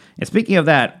anyways. And speaking of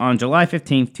that, on July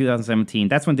 15th, 2017,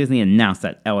 that's when Disney announced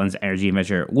that Ellen's Energy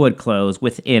Adventure would close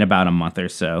within about a month or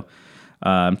so.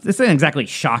 This didn't exactly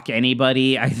shock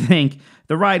anybody. I think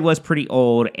the ride was pretty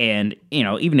old, and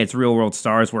even its real world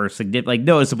stars were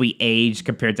noticeably aged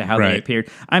compared to how they Right. appeared.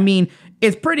 I mean,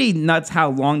 it's pretty nuts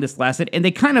how long this lasted, and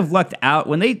they kind of lucked out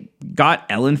when they got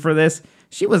Ellen for this.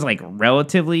 She was like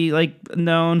relatively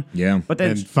known, Yeah. But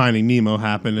then And Finding Nemo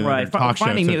happened, and right, the talk show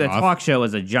Finding took Nemo, the off. talk show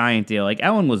was a giant deal. Like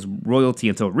Ellen was royalty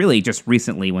until really just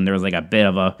recently when there was like a bit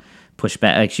of a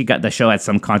pushback. Like the show had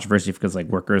some controversy because like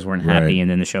workers weren't happy, Right.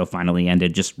 and then the show finally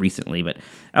ended just recently. But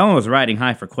Ellen was riding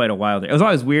high for quite a while there. It was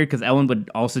always weird because Ellen would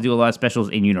also do a lot of specials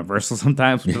in Universal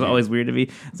sometimes, which was always weird to me.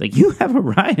 It's like you have a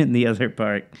ride in the other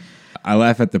park. I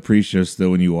laugh at the pre-show still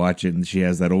when you watch it, and she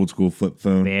has that old school flip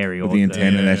phone Very with old the though.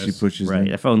 antenna that she Yes. pushes. Right, in.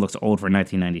 that phone looks old for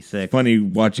 1996. Funny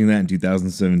watching that in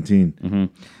 2017.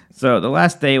 So the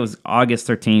last day was August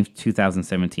 13th,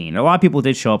 2017. A lot of people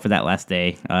did show up for that last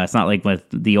day. It's not like with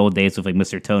the old days with like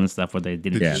Mr. Toad and stuff where they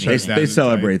didn't. Yeah, do Shut they, anything. down they the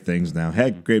celebrate things now.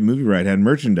 Heck, great movie ride had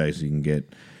merchandise you can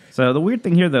get. So the weird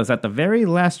thing here, though, is that the very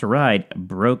last ride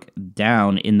broke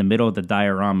down in the middle of the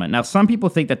diorama. Now, some people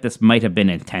think that this might have been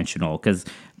intentional because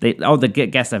all the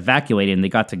guests evacuated and they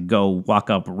got to go walk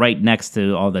up right next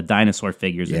to all the dinosaur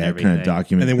figures and Yeah, everything. kind of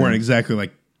document. And they weren't things. exactly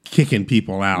like kicking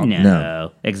people out.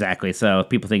 No, exactly. So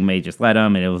people think maybe just let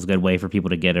them, and it was a good way for people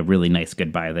to get a really nice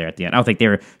goodbye there at the end. I don't think they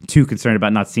were too concerned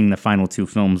about not seeing the final two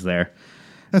films there.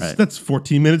 That's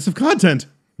 14 minutes of content.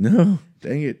 No,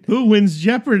 dang it. Who wins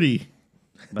Jeopardy?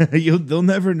 They'll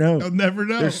never know. I'll never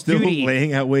know. They're still Judy.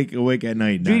 laying awake at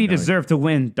night. not Judy knowing. deserved to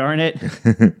win, darn it.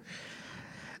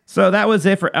 So that was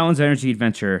it for Ellen's Energy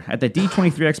Adventure. At the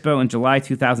D23 Expo in July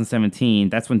 2017,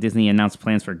 that's when Disney announced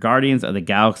plans for Guardians of the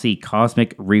Galaxy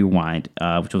Cosmic Rewind,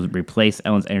 which will replace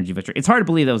Ellen's Energy Adventure. It's hard to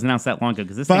believe that was announced that long ago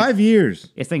because this 5 years.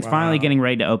 thing's finally getting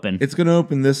ready to open. It's going to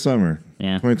open this summer.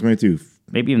 Yeah. 2022.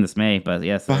 Maybe even this May, but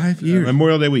yes. 5 years.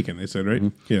 Memorial Day weekend, they said, Mm-hmm.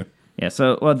 right? Yeah. Yeah,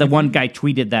 so the one guy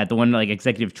tweeted that, the one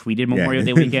executive tweeted Memorial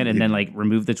Day weekend and then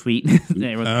removed the tweet.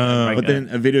 But then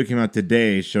a video came out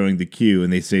today showing the queue,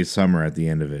 and they say summer at the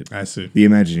end of it. I see. The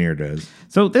Imagineer does.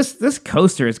 So this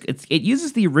coaster it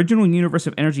uses the original Universe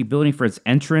of Energy building for its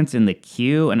entrance in the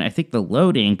queue and I think the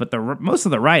loading, but most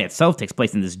of the ride itself takes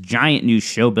place in this giant new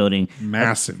show building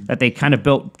Massive. that they kind of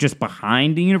built just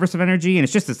behind the Universe of Energy, and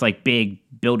it's just this like big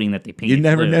building that they painted. You'd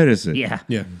never blue. notice it. Yeah,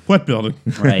 Yeah. What building?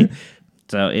 right.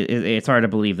 So it's hard to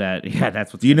believe that. Yeah,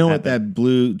 that's what's. Do you know gonna what happen. that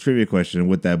blue trivia question,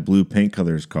 what that blue paint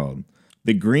color is called?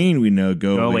 The green we know,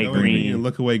 go away Away green. Green.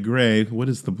 Look away gray. What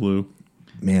is the blue?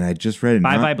 Man, I just read it.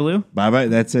 Bye Bye Blue? Bye bye.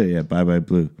 That's it. Yeah, bye bye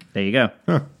blue. There you go.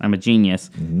 I'm a genius.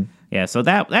 Yeah, so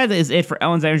that is it for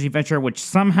Ellen's Energy Adventure, which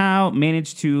somehow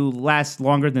managed to last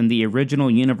longer than the original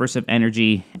Universe of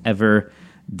Energy ever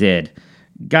did.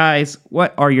 Guys,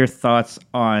 what are your thoughts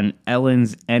on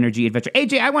Ellen's Energy Adventure?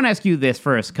 AJ, I want to ask you this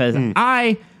first because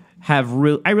I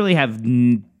really have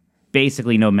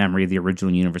basically no memory of the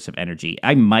original Universe of Energy.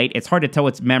 I might. It's hard to tell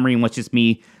what's memory and what's just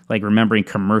me like remembering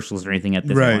commercials or anything at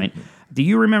this Right. point. Do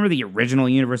you remember the original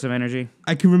Universe of Energy?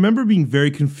 I can remember being very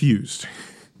confused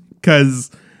because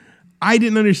I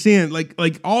didn't understand.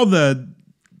 Like all the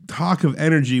talk of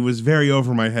energy was very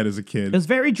over my head as a kid. It was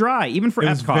very dry, even for It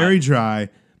was Epcot. very dry.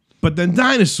 But then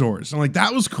dinosaurs. I'm like,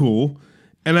 that was cool.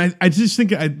 And I just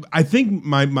think I think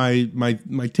my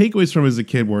takeaways from as a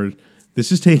kid were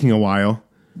this is taking a while.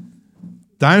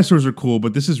 Dinosaurs are cool,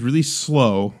 but this is really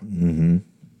slow. Mm-hmm.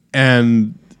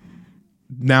 And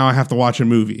now I have to watch a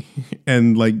movie.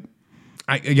 And like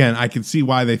I can see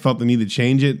why they felt the need to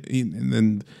change it. And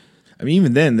then I mean,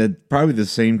 even then, that probably the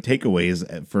same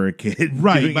takeaways for a kid.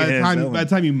 Right. doing By it the as time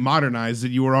Ellen. you modernized it,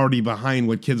 you were already behind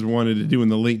what kids wanted to do in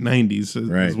the late '90s as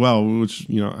Right. well. Which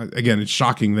again, it's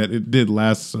shocking that it did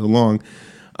last so long.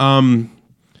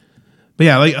 But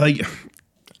yeah,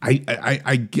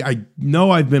 I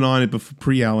know I've been on it before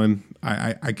pre-Ellen.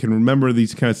 I can remember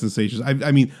these kind of sensations.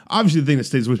 I mean, obviously, the thing that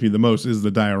stays with me the most is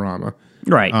the diorama.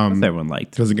 Right. That's what everyone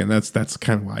liked. Because again, that's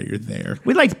kind of why you're there.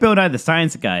 We liked Bill Nye the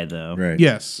Science Guy, though. Right.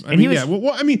 Yes, I And mean, he was- yeah.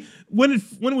 Well, I mean, when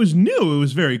it was new, it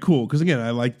was very cool. Because again,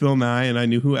 I liked Bill Nye, and I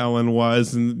knew who Ellen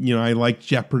was, and I liked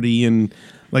Jeopardy, and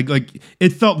like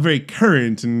it felt very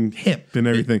current and hip and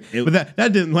everything. It- but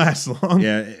that didn't last long.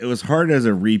 Yeah, it was hard as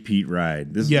a repeat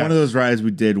ride. This is Yes. one of those rides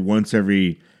we did once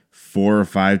every 4 or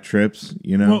 5 trips.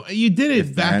 Well, you did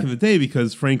it back that. in the day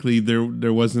because, frankly, there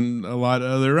wasn't a lot of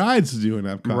other rides to do in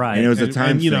Epcot, Right. And it was a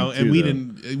time and, sink, and too, we though.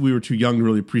 didn't. We were too young to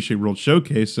really appreciate World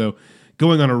Showcase, so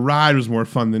going on a ride was more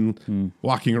fun than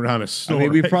walking around a I store.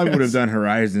 mean, we probably would guess. have done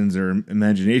Horizons or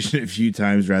Imagination a few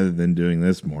times rather than doing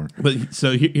this more. But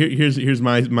so here's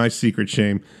my secret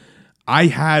shame. I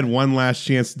had one last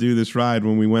chance to do this ride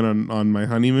when we went on my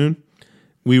honeymoon.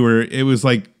 It was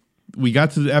like we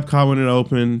got to the Epcot when it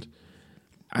opened.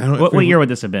 I don't. What year would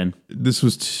this have been? This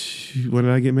was when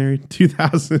did I get married?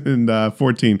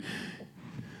 2014.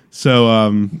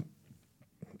 So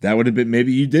That would have been,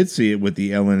 maybe you did see it with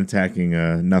the Ellen attacking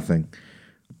nothing.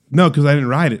 no, because I didn't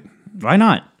ride it. Why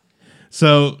not?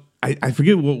 So I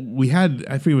forget what we had.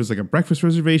 I forget it was like a breakfast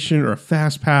reservation or a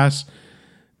fast pass.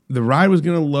 The ride was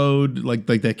going to load, like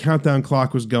that countdown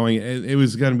clock was going. It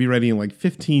was going to be ready in like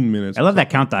 15 minutes. I love that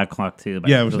countdown clock too.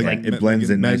 Yeah, it was like it blends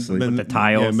in nicely. With the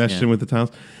tiles, Yeah, meshed yeah. in with the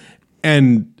tiles.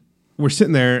 And we're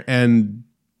sitting there, and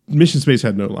Mission Space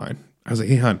had no line. I was like,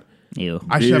 "Hey, hon, Ew.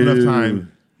 I should have enough Ew.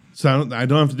 time, so I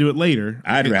don't have to do it later.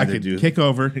 I'd I rather could do kick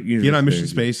over, Universe get on Mission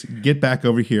Studios. Space, get back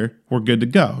over here. We're good to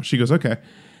go." She goes, "Okay,"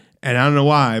 and I don't know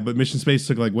why, but Mission Space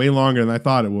took like way longer than I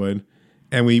thought it would,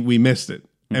 and we missed it,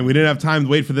 and we didn't have time to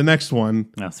wait for the next one.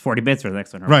 No, it's 40 bits for the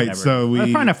next one. Or Right, whatever. so we- Well,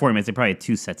 probably not 40 minutes. They probably had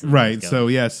 2 sets of Right, things so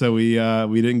going. yeah, so we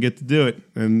didn't get to do it,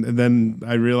 and then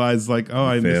I realized like, oh,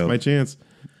 I missed failed. my chance.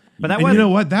 But that And was you know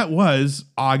what? That was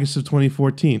August of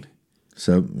 2014.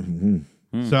 So,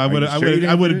 So I would you sure you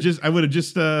I would didn't have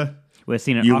just we have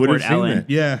seen an You would awkward have seen Ellen. that.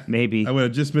 yeah, Maybe. I would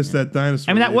have just missed that dinosaur.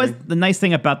 I mean, that was meeting. the nice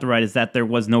thing about the ride is that there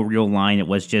was no real line. It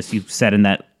was just you sat in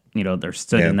that, they're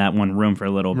stood Yeah. in that one room for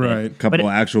a little bit. Right. couple But it-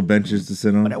 actual benches to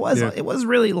sit on. But Yeah. it was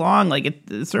really long. Like at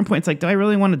a certain point, it's like, do I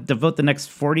really want to devote the next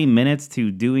 40 minutes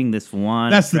to doing this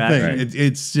one? That's the thing. attraction?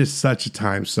 It's just such a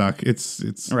time suck. It's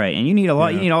Right, and you need a lot.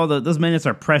 Yeah. You need all those minutes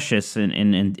are precious in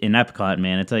Epcot,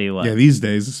 man. I tell you what. yeah, these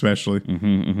days especially.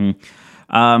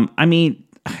 I mean,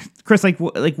 Chris, like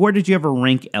where did you ever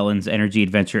rank Ellen's Energy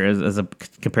Adventure as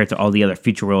compared to all the other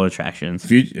Future World attractions?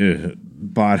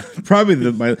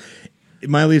 Probably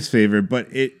my least favorite, but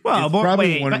it's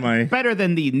probably one of my. better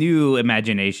than the new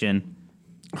Imagination.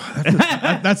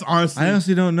 That's honestly. I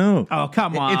honestly don't know. Oh,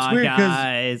 come on, It's weird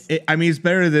guys. I mean, it's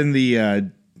better than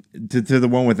the to the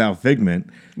one without Figment.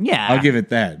 Yeah. I'll give it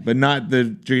that, but not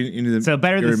the. So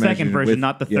better Your the second Imagination version, with-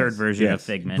 not the third yes, version of yes.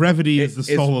 Figment. brevity is the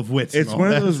It's- soul of wits. and It's all one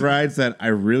that. of those rides that I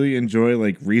really enjoy,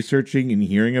 like researching and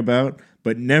hearing about,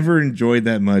 but never enjoyed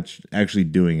that much actually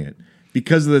doing it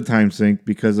because of the time sink,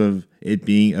 because of it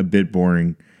being a bit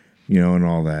boring, and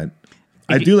all that.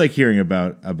 I do like hearing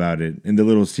about it and the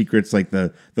little secrets, like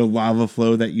the lava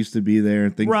flow that used to be there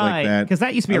and things like Right, that. because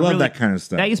that used to be I a love really, that kind of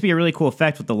stuff. That used to be a really cool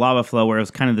effect with the lava flow, where it was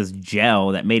kind of this gel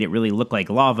that made it really look like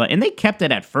lava, and they kept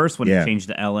it at first when Yeah. it changed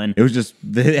to Ellen, It was just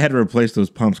they had to replace those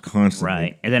pumps constantly,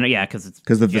 right? And then because it's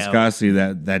Because the gel, viscosity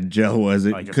that gel was,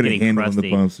 it like, just couldn't getting handle crusty.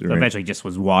 the pumps. So right. eventually, just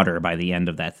was water by the end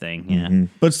of that thing. Yeah.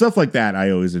 But stuff like that, I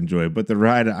always enjoy. But the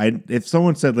ride, if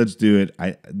someone said let's do it,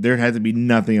 there had to be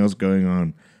nothing else going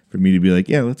on for me to be like,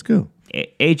 yeah, let's go.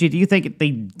 AJ, do you think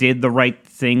they did the right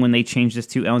thing when they changed this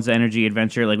to Ellen's Energy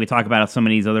Adventure? Like we talk about how some of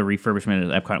these other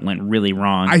refurbishments at Epcot went really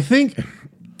wrong. I think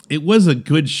it was a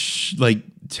good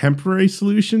temporary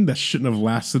solution that shouldn't have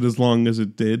lasted as long as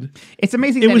it did. it's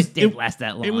amazing that it did last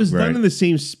that long. It was Right. done in the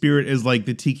same spirit as like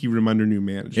the Tiki Room under new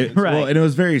management. Right. Well, and it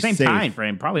was very same safe. time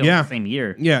frame, probably Yeah. almost the same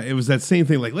year. Yeah, it was that same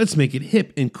thing. Like, let's make it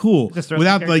hip and cool, Just throw some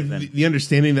without like characters in. the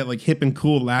understanding that like hip and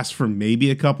cool lasts for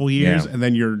maybe a couple years, Yeah. and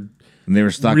then you're And they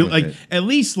were stuck real, with like it. at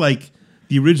least like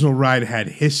the original ride had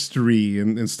history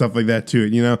and stuff like that to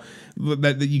it.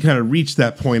 That you kind of reach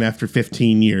that point after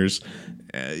 15 years.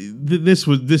 This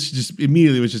just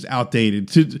immediately was just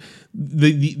outdated.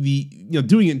 the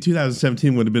doing it in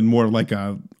 2017 would have been more like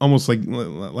a almost like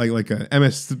a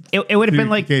MS. It would have been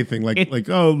like thing, like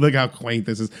oh, look how quaint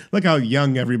this is, look how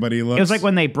young everybody looks. It was like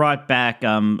when they brought back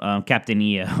Captain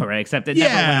EO, right? Except it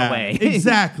never went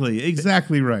away.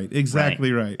 exactly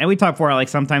right. And we talked before, like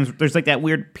sometimes there's like that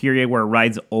weird period where a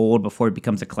ride's old before it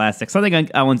becomes a classic. Something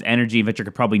like Ellen's Energy Adventure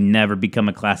could probably never become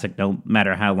a classic, no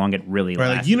matter how long it really Right,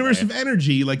 lasts. like Universe of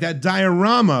Energy, like that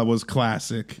diorama was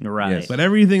classic. Right. Yes. But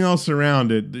everything else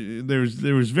around it, there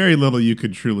was very little you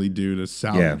could truly do to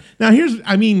sell Yeah. it. Now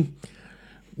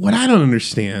what I don't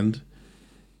understand,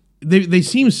 they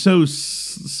seem so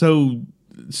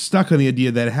stuck on the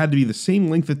idea that it had to be the same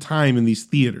length of time in these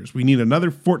theaters. We need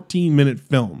another 14-minute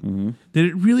film. Mm-hmm. Did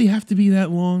it really have to be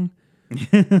that long?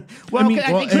 Well, I think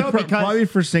so and because probably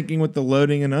for syncing with the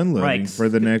loading and unloading Right. for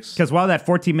the next. because while that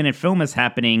 14-minute film is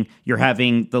happening, you're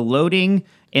having the loading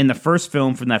in the first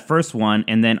film from that first one,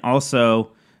 and then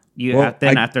also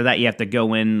after that you have to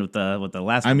go in with the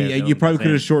last. I mean, you probably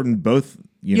could have shortened both.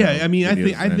 I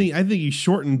think you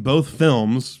shorten both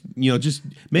films. Just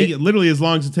make it literally as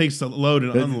long as it takes to load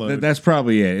and unload. That's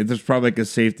probably it. There's probably like a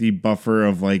safety buffer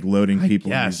of like loading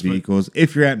people in guess, these but- vehicles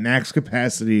if you're at max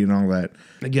capacity and all that.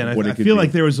 Again, what I it could feel be.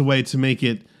 like there was a way to make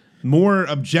it more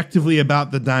objectively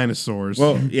about the dinosaurs.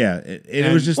 Well, yeah,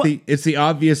 it was just it's the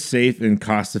obvious, safe, and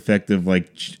cost-effective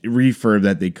like refurb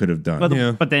that they could have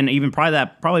done. But then even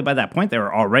probably by that point they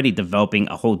were already developing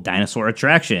a whole dinosaur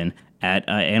attraction at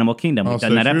Animal Kingdom. We've Also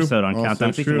done that true. episode on Also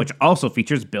Countdown Feature, true. which also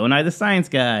features Bill Nye the Science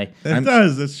Guy. it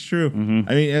does. That's true.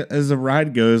 I mean, as the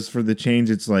ride goes for the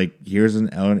change, it's like here's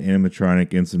an Ellen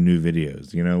animatronic and some new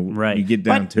videos. Right. You get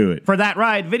down But to it. For that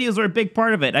ride, videos are a big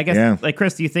part of it. I guess, Yeah. like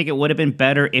Chris, do you think it would have been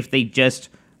better if they just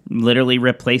literally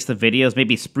replaced the videos,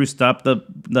 maybe spruced up the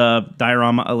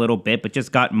diorama a little bit, but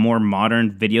just got more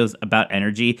modern videos about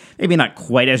energy? Maybe not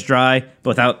quite as dry, but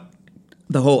without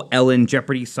the whole Ellen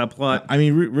Jeopardy subplot. I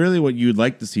mean, really, what you'd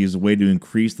like to see is a way to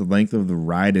increase the length of the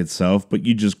ride itself, but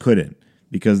you just couldn't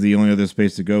because the only other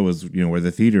space to go was where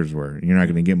the theaters were. You're not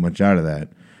going to get much out of that.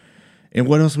 And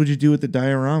what else would you do with the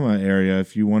diorama area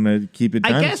if you want to keep it I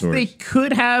guess dinosaurs? they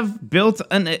could have built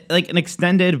an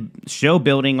extended show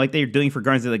building like they're doing for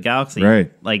Guardians of the Galaxy,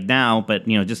 Right. Like now, but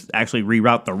just actually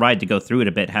reroute the ride to go through it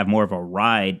a bit, have more of a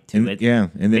ride to it. Yeah,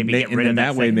 and then, maybe get rid of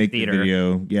that way second make theater. the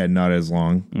video not as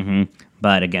long.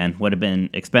 But again, would have been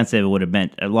expensive. It would have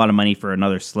meant a lot of money for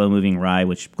another slow moving ride,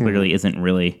 which clearly isn't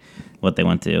really what they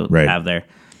want to Right. have there.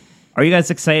 Are you guys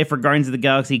excited for Guardians of the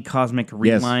Galaxy Cosmic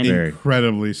Yes, Rewind? very.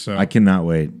 Incredibly so. I cannot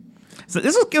wait. So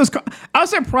I was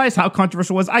surprised how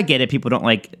controversial it was. I get it. People don't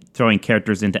like throwing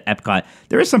characters into Epcot.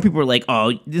 There are some people who are like,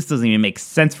 oh, this doesn't even make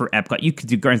sense for Epcot. You could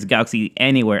do Guardians of the Galaxy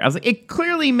anywhere. I was like, it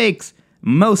clearly makes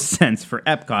most sense for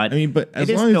Epcot. I mean, but as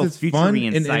It is long still as it's fun futury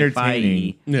and sci-fi-y.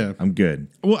 entertaining, Yeah. I'm good.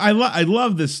 Well, I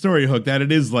love this story hook that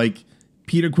it is like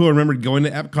Peter Quill remembered going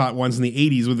to Epcot once in the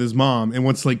 80s with his mom and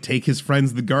wants to like take his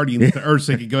friends, the Guardians, to Earth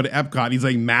so he could go to Epcot. He's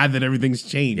like mad that everything's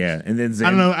changed. Yeah, and then I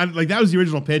don't know. Like that was the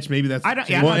original pitch. Maybe that's I don't-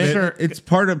 yeah, changed I'm a not bit. sure. It's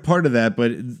part of that,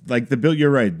 but like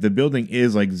you're right. The building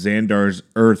is like Xandar's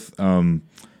Earth,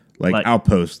 Like-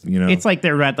 outpost. It's like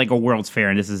they're at like a World's Fair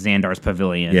and this is Xandar's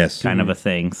Pavilion. Yes. Kind of a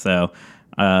thing. So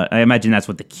I imagine that's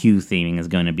what the Q theming is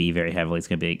going to be very heavily. It's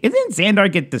going to be. And then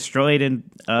Xandar get destroyed in.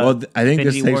 I think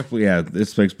Infinity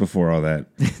this takes before all that.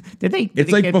 Did they? Did It's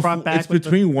they like get brought back it's with the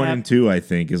between 1 map? and 2. I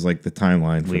think is like the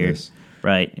timeline for Weird. this,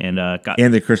 Right. And got.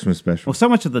 and the Christmas special. Well, so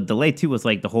much of the delay too was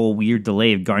like the whole weird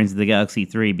delay of Guardians of the Galaxy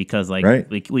 3 because like Right.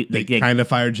 They kind of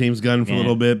fired James Gunn for a Yeah.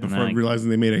 little bit And before like- realizing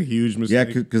they made a huge Yeah,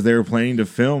 mistake. because they were planning to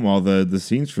film all the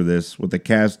scenes for this with the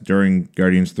cast during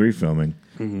Guardians 3 filming,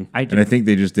 and I think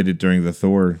they just did it during the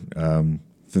Thor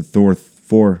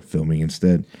 4 filming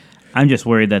instead. I'm just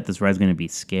worried that this ride's going to be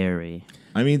scary.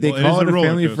 I mean, they Well, it call is it a a roller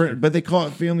family coaster. friendly, but they call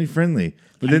it family friendly.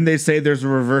 But then they say there's a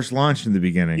reverse launch in the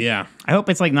beginning. Yeah. I hope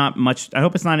it's like not much. I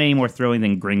hope it's not any more thrilling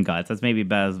than Gringotts. That's maybe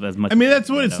about as much. I mean, that's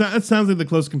what it's. That sounds like the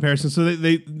close comparison. So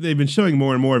they've been showing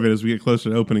more and more of it as we get closer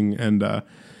to opening, and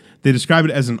they describe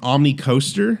it as an omni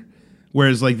coaster.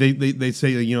 Whereas, like they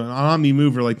say, an omni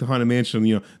mover like the Haunted Mansion,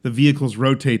 the vehicles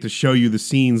rotate to show you the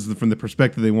scenes from the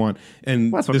perspective they want.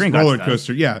 And Well, that's what this Gringotts roller does.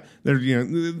 coaster,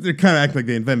 they're kind of acting like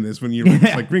they invented this when you're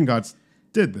like Gringotts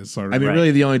did this sort of. I mean, Right.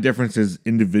 really, the only difference is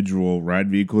individual ride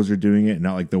vehicles are doing it,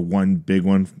 not like the one big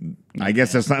one. I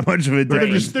guess that's not much of a they're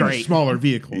difference. just Right. smaller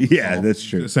vehicles. Yeah, that's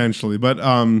true. essentially. But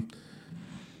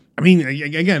I mean,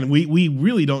 again, we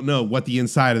really don't know what the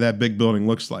inside of that big building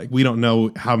looks like. We don't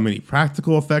know how many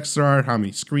practical effects there are, how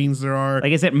many screens there are.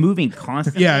 Like, is it moving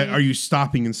constantly? Yeah, are you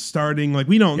stopping and starting? Like,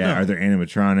 we don't Yeah, know. are there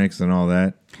animatronics and all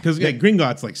that? Because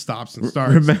Gringotts like stops and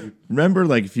starts. Remember,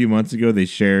 like a few months ago, they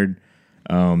shared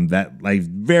that like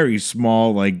very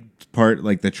small like part,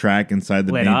 like the track inside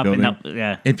the Lit main up building, and up,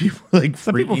 yeah. and people like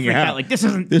Some people freak out. Like this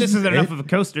isn't enough of a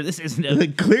coaster. This isn't.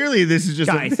 Like, clearly, this is just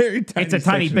Guys, a very tiny. it's a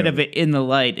tiny section bit of it in the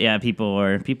light. Yeah, people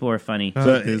are funny.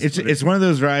 So It is it's one of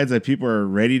those rides that people are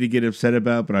ready to get upset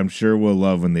about, but I'm sure we'll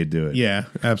love when they do it. Yeah,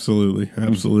 absolutely,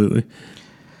 absolutely.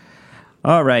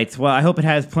 All right. Well, I hope it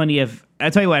has plenty of. I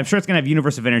tell you what, I'm sure it's gonna have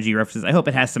Universe of Energy references. I hope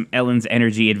it has some Ellen's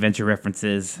Energy Adventure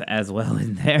references as well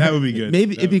in there. That would be good.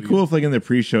 Maybe That it'd be would cool if, like in the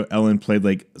pre-show, Ellen played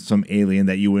like some alien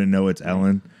that you wouldn't know it's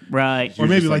Ellen. Right. Or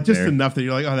maybe just, like like, just there. enough that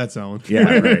you're like, oh, that's Ellen.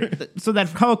 Yeah, right. So that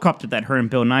helicopter that her and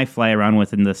Bill Nye fly around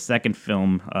with in the second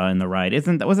film in the ride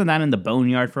wasn't that in the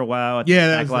Boneyard for a while? At Yeah,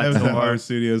 the that was Backlot the Tour? Horror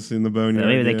Studios in the Boneyard. So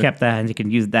maybe they yeah. kept that and you can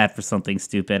use that for something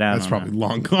stupid. I That's don't probably know.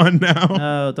 long gone now.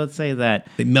 No, don't say that.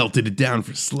 They melted it down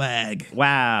for slag.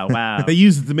 Wow, wow. They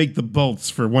used it to make the bolts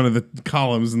for one of the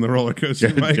columns in the roller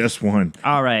coaster. Mike. Just one.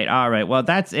 All right. Well,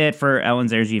 that's it for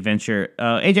Ellen's Energy Adventure.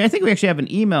 AJ, I think we actually have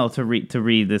an email to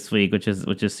read this week, which is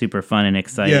super fun and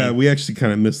exciting. Yeah, we actually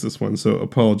kind of missed this one, so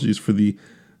apologies for the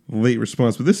late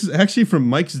response. But this is actually from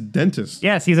Mike's dentist,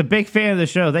 Yes, he's a big fan of the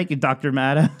show. Thank you, Dr.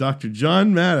 Matta. Dr.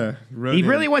 John Matta. wrote He in,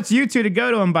 really wants you two to go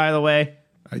to him, by the way.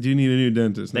 I do need a new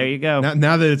dentist. There you go.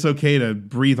 Now that it's okay to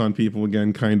breathe on people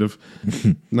again, kind of.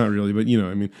 Not really, but you know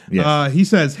what I mean. Yes. He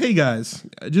says, hey guys,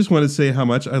 I just want to say how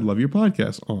much I love your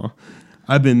podcast. Aw.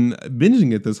 I've been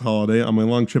binging it this holiday on my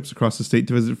long trips across the state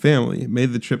to visit family. It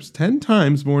made the trips 10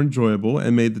 times more enjoyable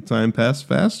and made the time pass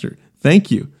faster.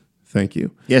 Thank you. Thank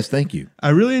you. Yes, thank you.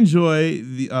 I really enjoy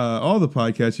all the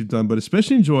podcasts you've done, but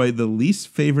especially enjoy the least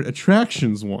favorite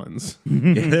attractions ones.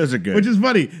 Yeah, those are good. Which is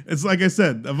funny. It's like I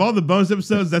said, of all the bonus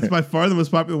episodes, that's by far the most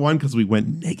popular one because we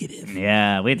went negative.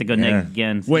 Yeah, we have to go yeah.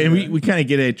 again. Wait, and we kind of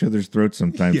get at each other's throats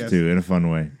sometimes Yes. too, in a fun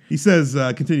way. He says,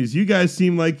 continues, you guys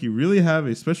seem like you really have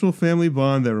a special family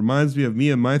bond that reminds me of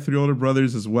me and my 3 older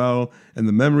brothers as well, and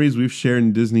the memories we've shared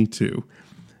in Disney too.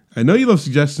 I know you love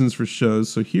suggestions for shows,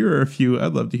 so here are a few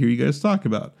I'd love to hear you guys talk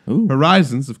about.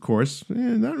 Horizons, of course.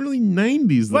 Not really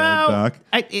 90s though, Well, Doc.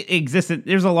 it existed.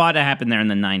 There's a lot that happened there in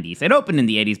the 90s. It opened in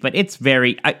the 80s, but it's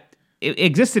very... it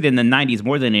existed in the 90s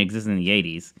more than it existed in the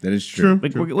 80s. That is true.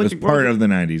 True. Like, It was part of the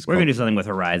 90s. We're going to do something with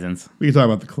Horizons. We can talk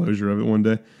about the closure of it one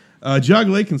day. Jog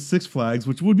Lake and Six Flags,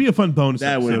 which would be a fun bonus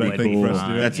That would episode, be I think, cool. for us to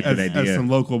do. That's a good as idea. some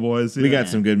local boys. We yeah. got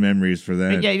some good memories for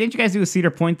that. Yeah, didn't you guys do a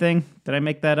Cedar Point thing? Did I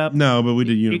make that up? No, but we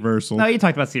did Universal. No, you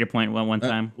talked about Cedar Point one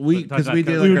time. we- talked 'cause about we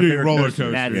did, we like, were our doing favorite roller coasters.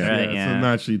 coasters. That's right, yeah. So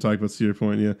naturally, you talked about Cedar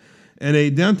Point, yeah. And a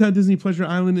Downtown Disney Pleasure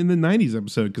Island in the 90s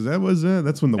episode, because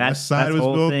that's when the West Side That's was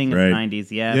whole built. thing Right. in the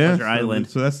 90s. Yeah, Yeah, Pleasure Island.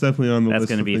 So that's definitely on the That's list.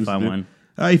 gonna of be a things to fun do. one.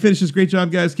 He finishes. Great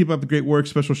job, guys. Keep up the great work.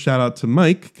 Special shout out to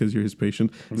Mike, because you're his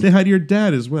patient. Say hi to your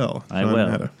dad as well. I John will.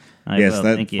 Matta. I Yes, will.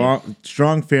 that Thank you.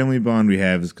 strong family bond we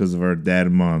have is because of our dad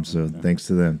and mom. So thanks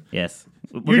to them. Yes.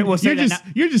 You're, say that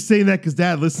you're just saying that because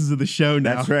dad listens to the show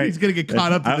now. That's right. He's going to get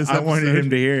caught up in this I episode. wanted him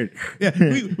to hear it.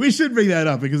 Yeah, we should bring that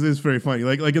up because it's very funny.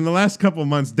 Like in the last couple of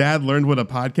months, Dad learned what a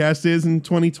podcast is in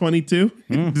 2022.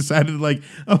 Decided like,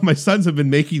 oh, my sons have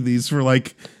been making these for 2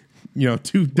 Well, I don't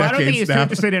think decades he's now.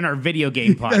 interested in our video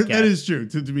game podcast. That is true.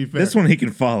 To be fair, This one he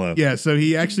can follow. yeah. So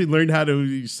he actually learned how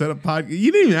to set up podcast. You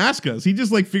didn't even ask us. He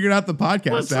just figured out the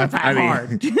podcast. Well, it's not app. that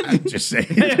hard. I'm just saying.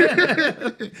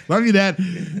 Love you, Dad.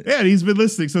 Yeah, and he's been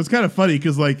listening, so it's kind of funny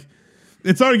because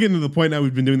it's already getting to the point now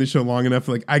we've been doing this show long enough.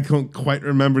 I don't quite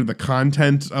remember the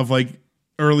content of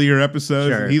earlier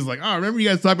episodes. Sure. And he's like, "Oh, remember you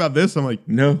guys talked about this?" I'm like,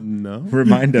 No.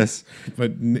 Remind us.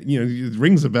 but it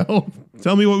rings a bell.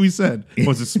 Tell me what we said.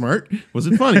 Was it smart? Was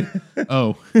it funny?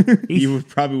 Oh, You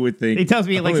probably would think. He tells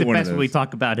me he likes only it one of best when we those.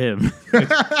 talk about him.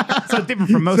 So different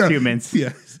from most So, humans.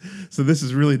 yes. So this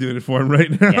is really doing it for him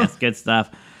right now. Yes, good stuff.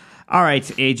 All right,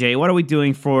 AJ, what are we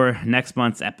doing for next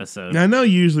month's episode? Now, I know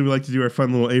usually we like to do our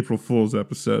fun little April Fool's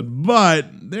episode, but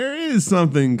there is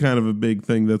something kind of a big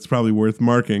thing that's probably worth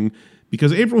marking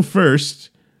because April 1st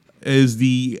is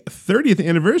the 30th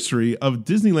anniversary of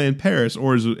Disneyland Paris,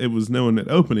 or as it was known at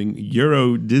opening,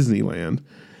 Euro Disneyland.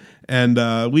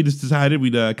 And we just decided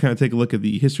we'd kind of take a look at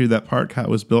the history of that park, how it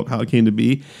was built, how it came to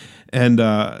be. And,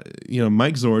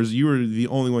 Mike Zors, you were the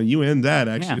only one, you and Dad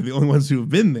actually, Yeah. are the only ones who have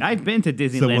been there. I've been to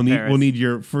Disneyland So Paris. we'll need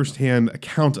your firsthand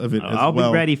account of it as I'll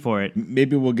well. be ready for it.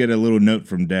 Maybe we'll get a little note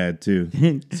from Dad too.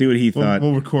 See what he thought.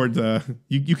 We'll record.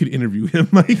 You could interview him,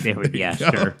 Mike. Yeah, yeah,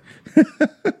 you go. sure.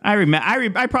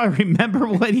 I probably remember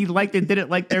what he liked and didn't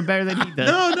like there better than he does.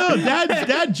 No,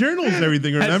 Dad journals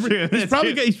everything. Remember, true, he's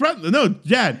that's probably true. no,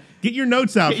 Dad. Get your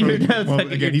notes out. Get your from, notes well, out,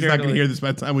 get again, your he's not going to journaling. hear this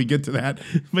by the time we get to that.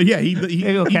 But yeah, he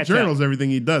we'll catch journals up.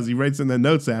 everything he does. He writes in the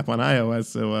notes app on iOS.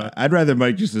 So I'd rather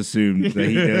Mike just assume that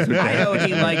he does. What I Dad know what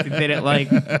he liked and didn't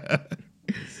like.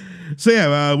 So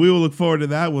yeah, we will look forward to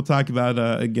that. We'll talk about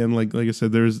again, like I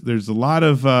said, there's a lot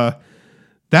of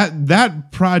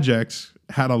that project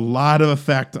had a lot of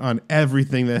effect on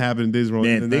everything that happened in Disney World.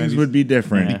 in Man, the things 90s would be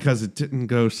different. because it didn't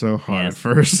go so hard Yes. at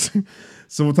first.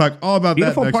 So we'll talk all about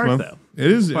Beautiful that next park, month. though.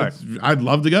 It is. Beautiful it's- I'd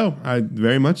love to go. I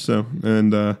very much so.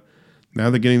 And now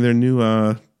they're getting their new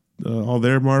all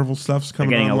their Marvel stuff's They're coming.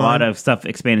 getting online. a lot of stuff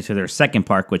expanded to their second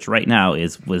park, which right now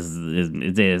is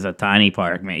a tiny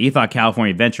park. Man, you thought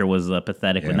California Adventure was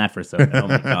pathetic when that first opened. Oh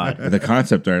my god, The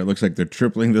concept art, it looks like they're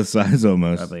tripling the size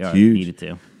almost. probably It's are huge. needed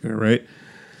to. All right.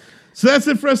 So that's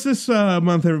it for us this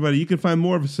month, everybody. You can find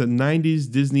more of us at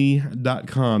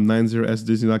 90sdisney.com,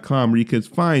 90sdisney.com, where you can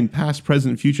find past,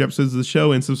 present, and future episodes of the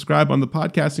show and subscribe on the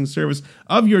podcasting service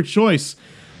of your choice.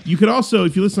 You could also,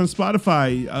 if you listen on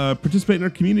Spotify, participate in our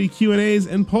community Q&As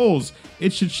and polls.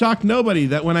 It should shock nobody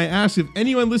that when I asked if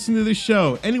anyone listening to this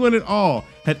show, anyone at all,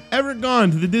 had ever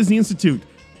gone to the Disney Institute,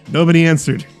 nobody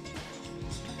answered.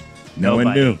 No one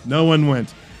Nobody. knew. No one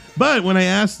went. But when I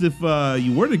asked if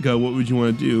you were to go, what would you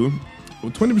want to do?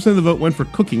 Well, 20% of the vote went for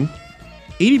cooking,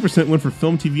 80% went for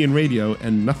film, TV, and radio,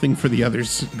 and nothing for the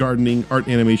others: gardening, art,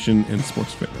 animation, and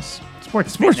sports fitness.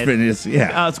 Sports Fitness,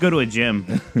 yeah. Let's go to a gym.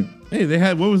 Hey, they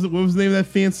had what was the name of that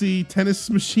fancy tennis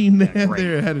machine they had great.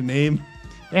 there? It had a name.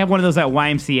 They have one of those at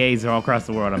YMCA's all across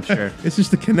the world, I'm sure. It's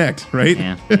just a Connect, right?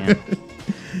 Yeah.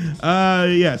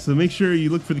 Yeah. So make sure you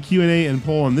look for the Q&A and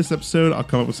poll on this episode. I'll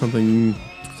come up with something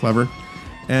clever.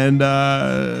 And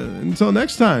until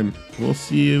next time, we'll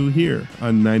see you here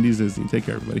on 90s Disney. Take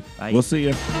care, everybody. Bye. We'll see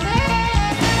you.